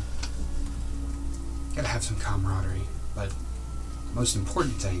good. Gotta have some camaraderie, but the most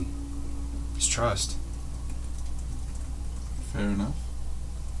important thing is trust. Fair enough.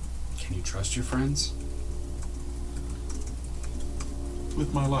 Can you trust your friends?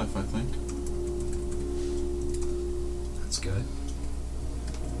 With my life, I think. That's good.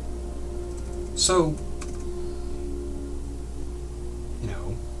 So, you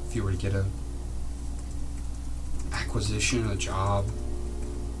know, if you were to get a acquisition, a job,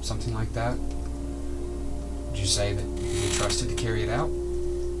 something like that, would you say that you'd be trusted to carry it out?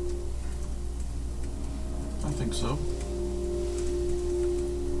 I think so.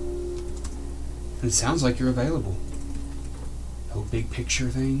 And it sounds like you're available. No big picture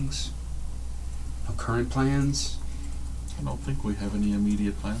things? No current plans? I don't think we have any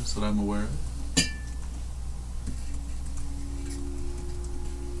immediate plans that I'm aware of.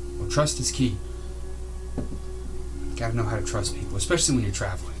 Well, trust is key. You gotta know how to trust people, especially when you're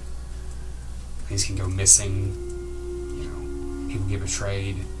traveling. Things can go missing, you know, people get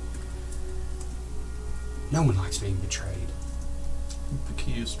betrayed. No one likes being betrayed. The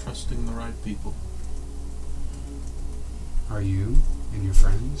key is trusting the right people. Are you and your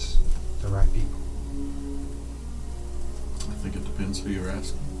friends the right people? I think it depends who you're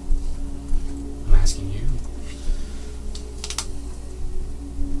asking. I'm asking you.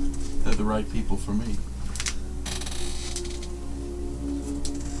 They're the right people for me.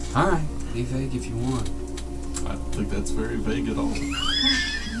 Alright, be vague if you want. I don't think that's very vague at all.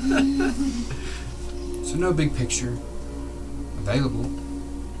 So no big picture. Available.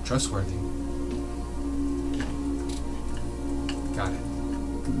 Trustworthy. Got it.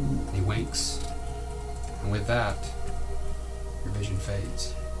 And he winks. And with that, your vision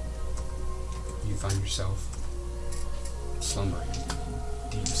fades. You find yourself slumbering.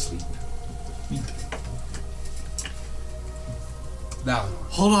 Deep sleep. Valinor.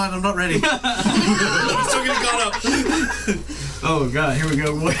 Hold on, I'm not ready. I'm still getting caught up. Oh god, here we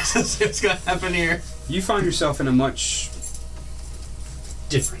go. What's gonna happen here? You find yourself in a much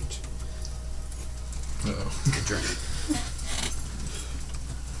different dream.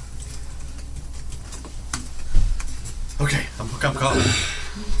 Okay, I'm caught.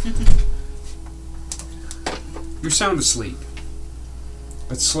 You're sound asleep,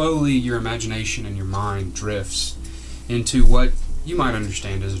 but slowly your imagination and your mind drifts into what you might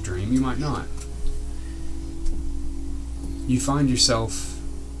understand as a dream, you might not. You find yourself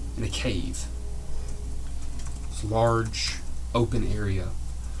in a cave. It's a large, open area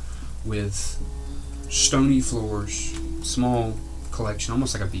with stony floors, small collection,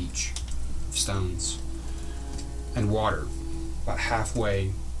 almost like a beach of stones, and water about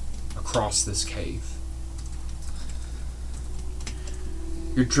halfway across this cave.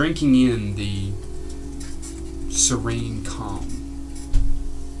 You're drinking in the serene calm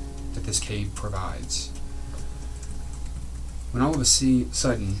that this cave provides. When all of a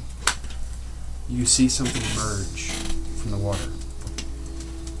sudden, you see something emerge from the water.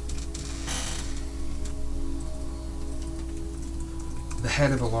 The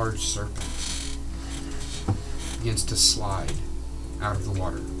head of a large serpent begins to slide out of the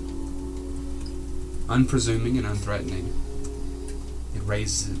water. Unpresuming and unthreatening, it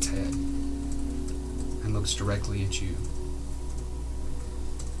raises its head and looks directly at you.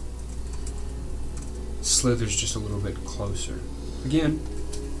 Slithers just a little bit closer. Again,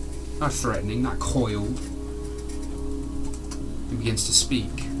 not threatening, not coiled. It begins to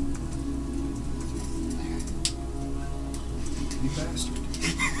speak. You bastard.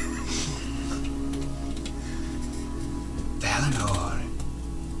 Valinor,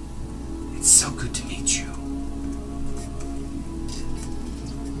 it's so good to meet you.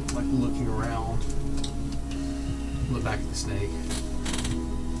 Like looking around. Look back at the snake.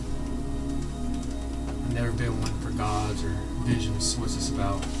 I've never been one for gods or visions. What's this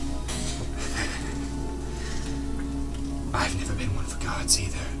about? I've never been one for gods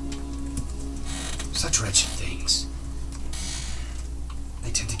either. Such wretched things.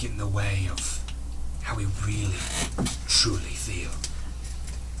 They tend to get in the way of how we really, truly feel.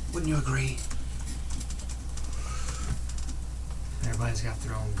 Wouldn't you agree? Everybody's got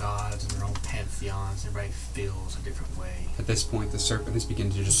their own gods and their own pantheons. Everybody feels a different way. At this point, the serpent is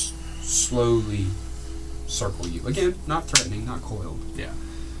beginning to just slowly circle you. Again, not threatening, not coiled. Yeah.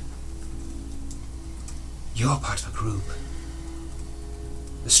 You're part of a group.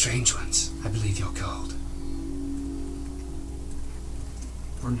 The Strange Ones, I believe you're called.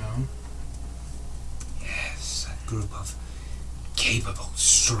 We're known. Yes, a group of capable,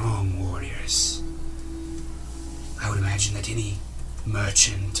 strong warriors. I would imagine that any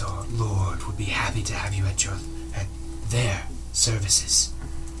merchant or lord would be happy to have you at their services.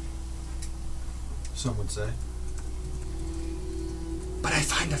 Some would say. But I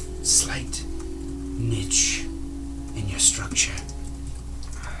find a slight niche in your structure.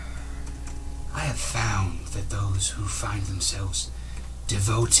 I have found that those who find themselves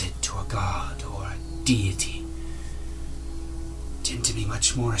devoted to a god or a deity tend to be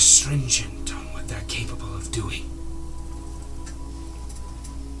much more stringent on what they're capable of doing.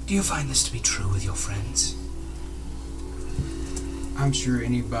 Do you find this to be true with your friends? I'm sure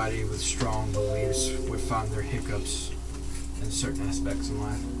anybody with strong beliefs would find their hiccups in certain aspects in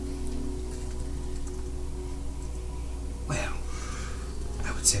life. Well,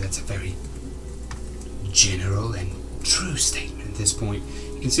 I would say that's a very general and true statement at this point.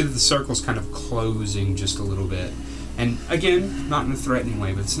 You can see that the circle's kind of closing just a little bit. And again, not in a threatening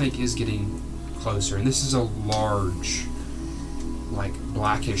way, but the snake is getting closer. And this is a large, like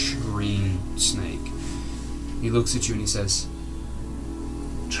blackish green snake. He looks at you and he says,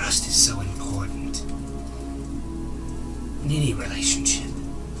 "Trust is so important in any relationship.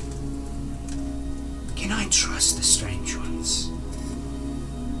 Can Can I trust the strange ones?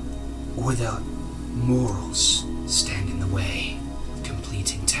 Or the morals stand in the way,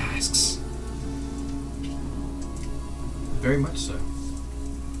 completing tasks? Very much so.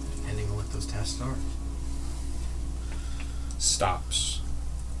 Depending on what those tasks are. Stops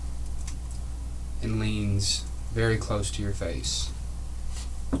and leans very close to your face.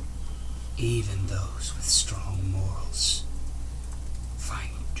 Even those with strong morals find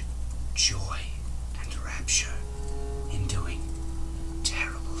joy and rapture in doing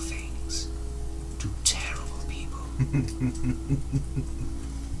terrible things to terrible people.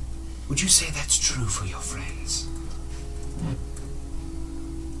 Would you say that's true for your friends?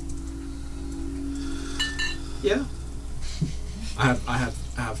 Yeah. I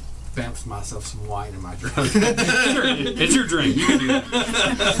have bamfed myself some wine in my drink. It's your drink. You can do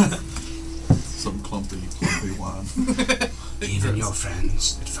that. Some clumpy wine. Even your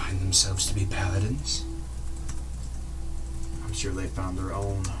friends that find themselves to be paladins? I'm sure they found their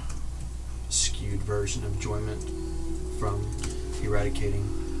own skewed version of enjoyment from eradicating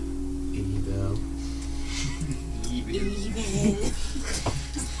evil. Yes.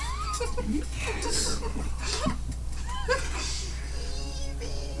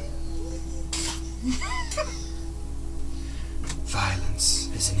 Violence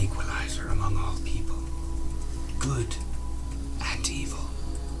is an equalizer among all people, good and evil.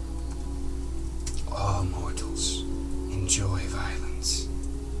 All mortals enjoy violence,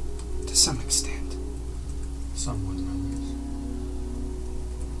 to some extent. Some more than others.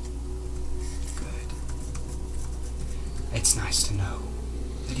 Good. It's nice to know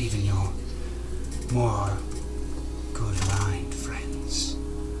that even your more good-aligned friends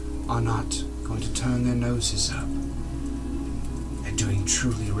are not going to turn their noses up at doing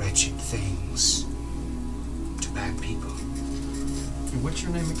truly wretched things to bad people. And what's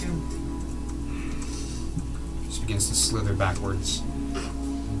your name again? Just begins to slither backwards,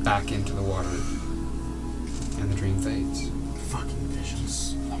 back into the water, and the dream fades. Fucking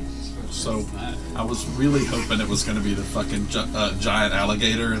visions. So, I was really hoping it was going to be the fucking giant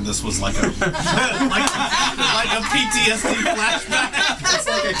alligator, and this was like a like a PTSD flashback. it's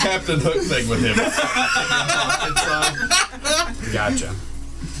like a Captain Hook thing with him. Gotcha.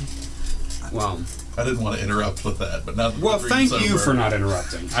 Well, I didn't want to interrupt with that, but now that well, the thank dream's you over, for not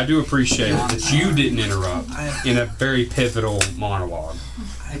interrupting. I do appreciate that you didn't interrupt in a very pivotal monologue.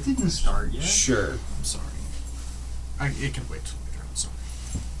 I didn't start yet. Sure. I'm sorry. It can wait till later. I'm sorry.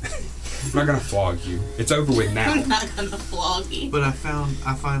 I'm not gonna flog you. It's over with now. I'm not gonna flog you. But I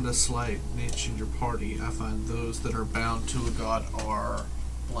find a slight niche in your party. I find those that are bound to a god are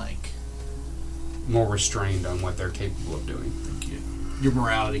blank. More restrained on what they're capable of doing. Thank you. Your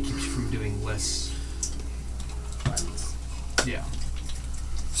morality keeps you from doing less violence. Yeah.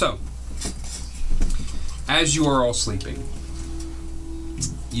 So, as you are all sleeping,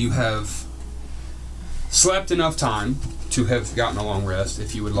 you have slept enough time to have gotten a long rest.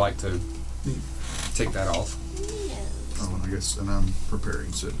 If you would like to take that off. Oh, and I guess, and I'm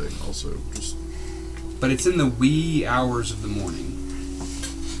preparing sitting also. Just But it's in the wee hours of the morning,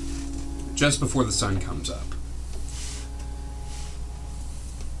 just before the sun comes up.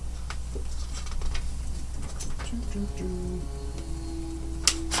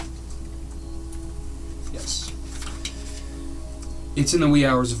 Yes. It's in the wee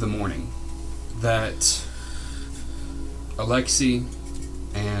hours of the morning that Alexi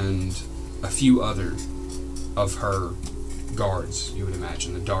and a few other of her guards, you would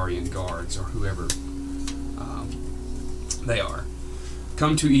imagine, the Darian guards or whoever they are,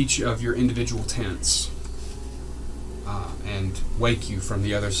 come to each of your individual tents and wake you from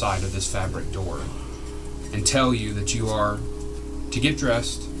the other side of this fabric door and tell you that you are to get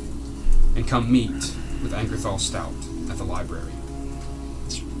dressed and come meet with Angerthal Stout at the library.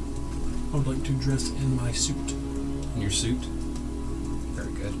 I would like to dress in my suit. In your suit?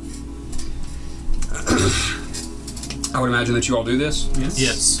 Very good. I would imagine that you all do this? Yes.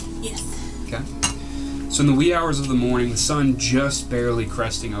 Yes. Okay. So in the wee hours of the morning, the sun just barely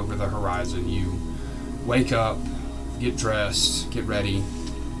cresting over the horizon, you wake up, get dressed, get ready,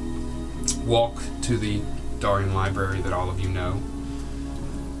 walk to the Darian library that all of you know,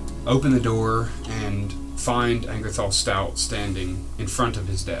 open the door, and find Angerthal Stout standing in front of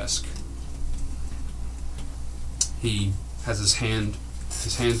his desk. He has his hands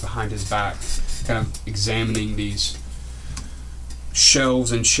behind his back, kind of examining these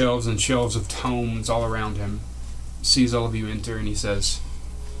shelves and shelves and shelves of tomes all around him. Sees all of you enter, and he says,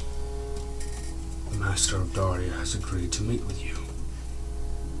 "The Master of Daria has agreed to meet with you.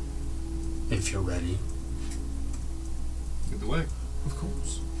 If you're ready." Lead the way. Of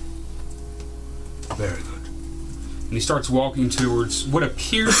course. Very good. And he starts walking towards what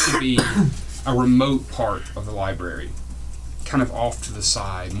appears to be a remote part of the library, kind of off to the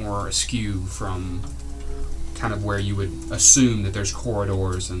side, more askew from kind of where you would assume that there's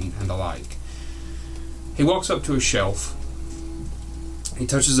corridors and the like. He walks up to a shelf, he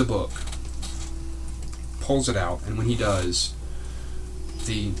touches a book, pulls it out, and when he does,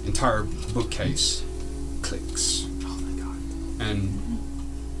 the entire bookcase clicks. Oh my god. And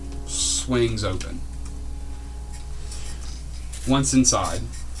swings open. Once inside,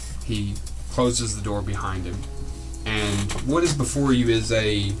 he closes the door behind him, and what is before you is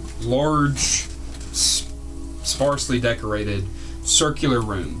a large, sparsely decorated circular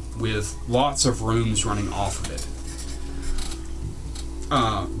room with lots of rooms running off of it.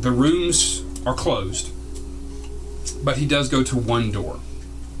 The rooms are closed, but he does go to one door.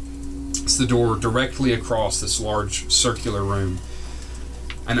 It's the door directly across this large circular room,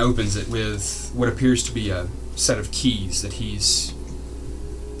 and opens it with what appears to be a set of keys that he's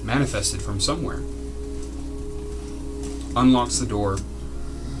manifested from somewhere. Unlocks the door,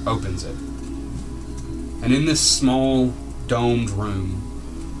 opens it. And in this small, domed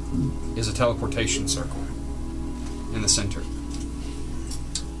room is a teleportation circle in the center.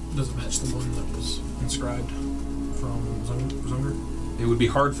 Does it match the one that was inscribed from Zunger? It would be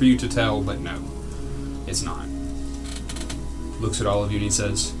hard for you to tell, but no, it's not. Looks at all of you and he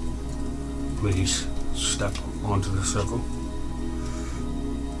says, "Please step onto the circle."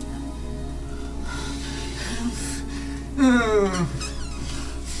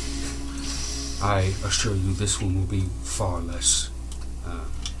 I assure you this one will be far less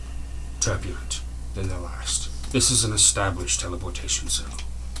turbulent than the last. This is an established teleportation circle,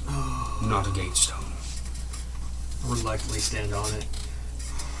 not a gate stone. We'll likely stand on it.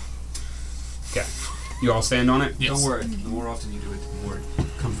 Okay. You all stand on it? Yes. Don't worry. The more often you do it, the more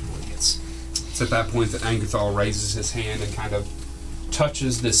comfortable it gets. It's at that point that Anguthal raises his hand and kind of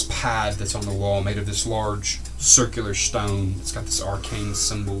touches this pad that's on the wall, made of this large circular stone. It's got this arcane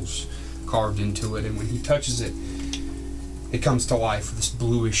symbols carved into it, and when he touches it, it comes to life with this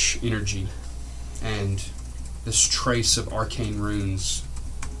bluish energy, and this trace of arcane runes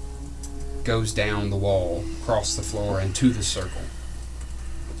goes down the wall, across the floor, and to the circle.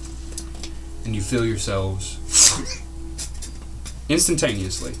 And you feel yourselves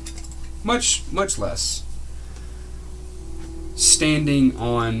instantaneously, much less, standing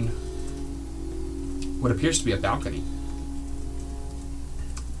on what appears to be a balcony.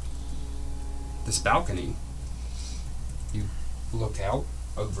 This balcony, you look out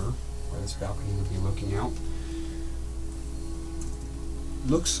over where this balcony would be looking out,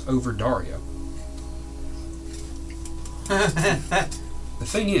 looks over Daria. The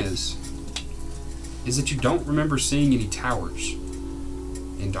thing is that you don't remember seeing any towers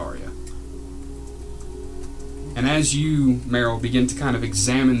in Daria. And as you, Meryl, begin to kind of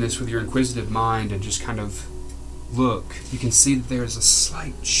examine this with your inquisitive mind and just kind of look, you can see that there is a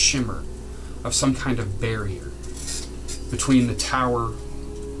slight shimmer of some kind of barrier between the tower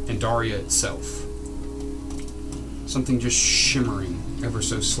and Daria itself. Something just shimmering ever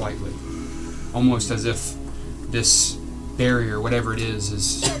so slightly, almost as if this barrier, whatever it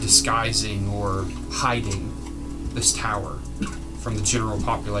is disguising or hiding this tower from the general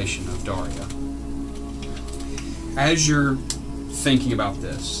population of Daria. As you're thinking about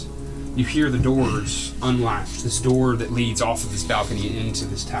this, you hear the doors unlatch, this door that leads off of this balcony into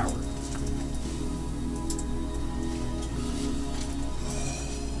this tower.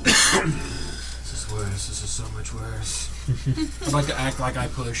 This is worse. This is so much worse. I'd like to act like I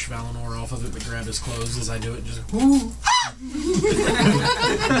push Valinor off of it, but grab his clothes as I do it. Just whoo!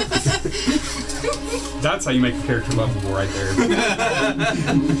 That's how you make a character lovable, right there.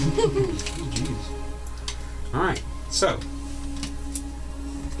 Jeez. All right, so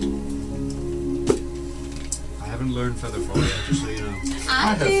I haven't learned Featherfall yet, just so you know.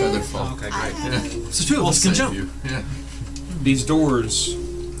 I have Featherfall. Oh, okay, great. Yeah. So two of us can jump. You. Yeah. these doors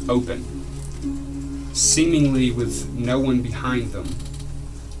open, seemingly with no one behind them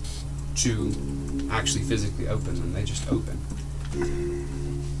to actually physically open them. They just open.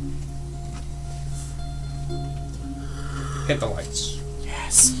 Hit the lights.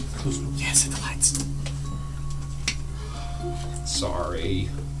 Yes. Yes, hit the lights. Sorry.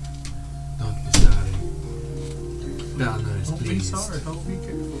 Don't be sorry. Downers, Don't be please. sorry. Don't be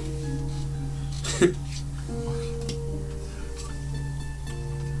careful.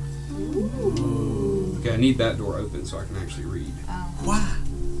 Okay, I need that door open so I can actually read. Why?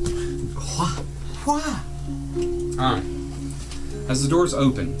 Alright. As the doors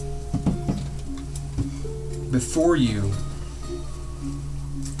open, before you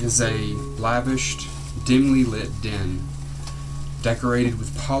is a lavished, dimly lit den, decorated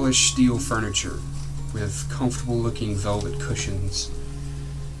with polished steel furniture, with comfortable-looking velvet cushions,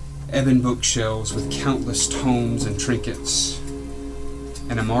 ebon bookshelves with countless tomes and trinkets,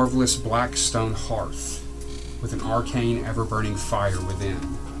 and a marvelous black stone hearth with an arcane, ever-burning fire within.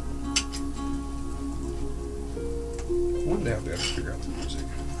 One day I'll be able to figure out the music.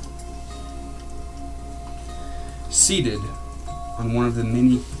 Seated on one of the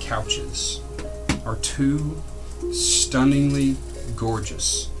many couches are two stunningly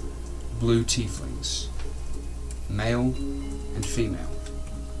gorgeous blue tieflings, male and female,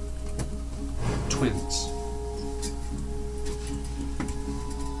 twins.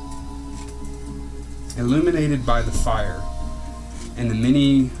 Illuminated by the fire and the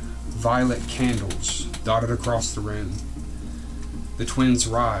many violet candles dotted across the room, the twins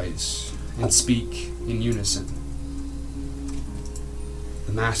rise and speak in unison.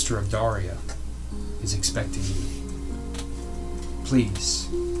 The Master of Daria is expecting you. Please,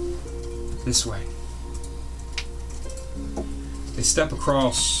 this way. They step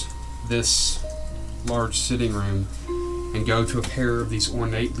across this large sitting room and go to a pair of these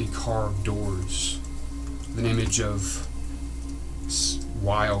ornately carved doors, with an image of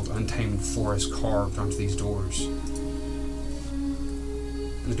wild, untamed forest carved onto these doors.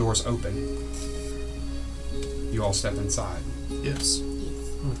 And the doors open. You all step inside. Yes.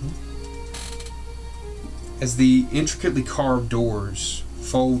 Mm-hmm. As the intricately carved doors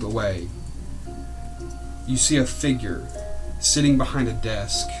fold away, you see a figure sitting behind a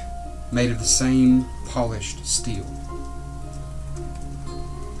desk made of the same polished steel.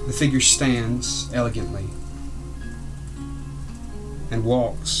 The figure stands elegantly and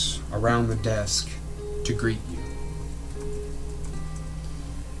walks around the desk to greet you.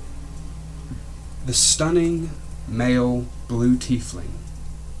 The stunning male blue tiefling,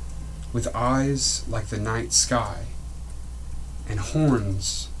 with eyes like the night sky and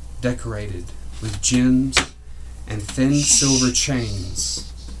horns decorated with gems and thin silver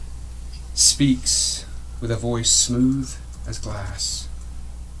chains, speaks with a voice smooth as glass.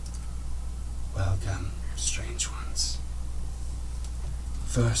 Welcome, strange ones.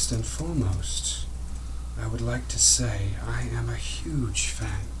 First and foremost, I would like to say I am a huge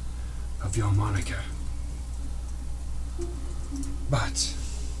fan of your moniker. But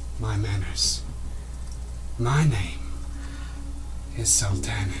my manners. My name is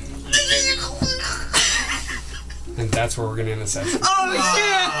Sultanin. And that's where we're going to end the session.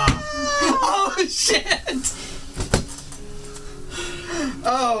 Oh shit!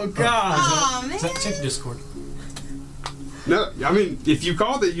 Oh god! Oh, man. Check Discord. No, I mean, if you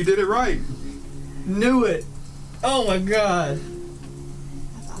called it, you did it right. Knew it! Oh my god!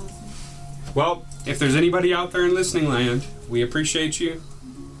 That's awesome. Well, if there's anybody out there in listening land, we appreciate you.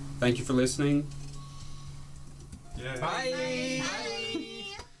 Thank you for listening. Bye!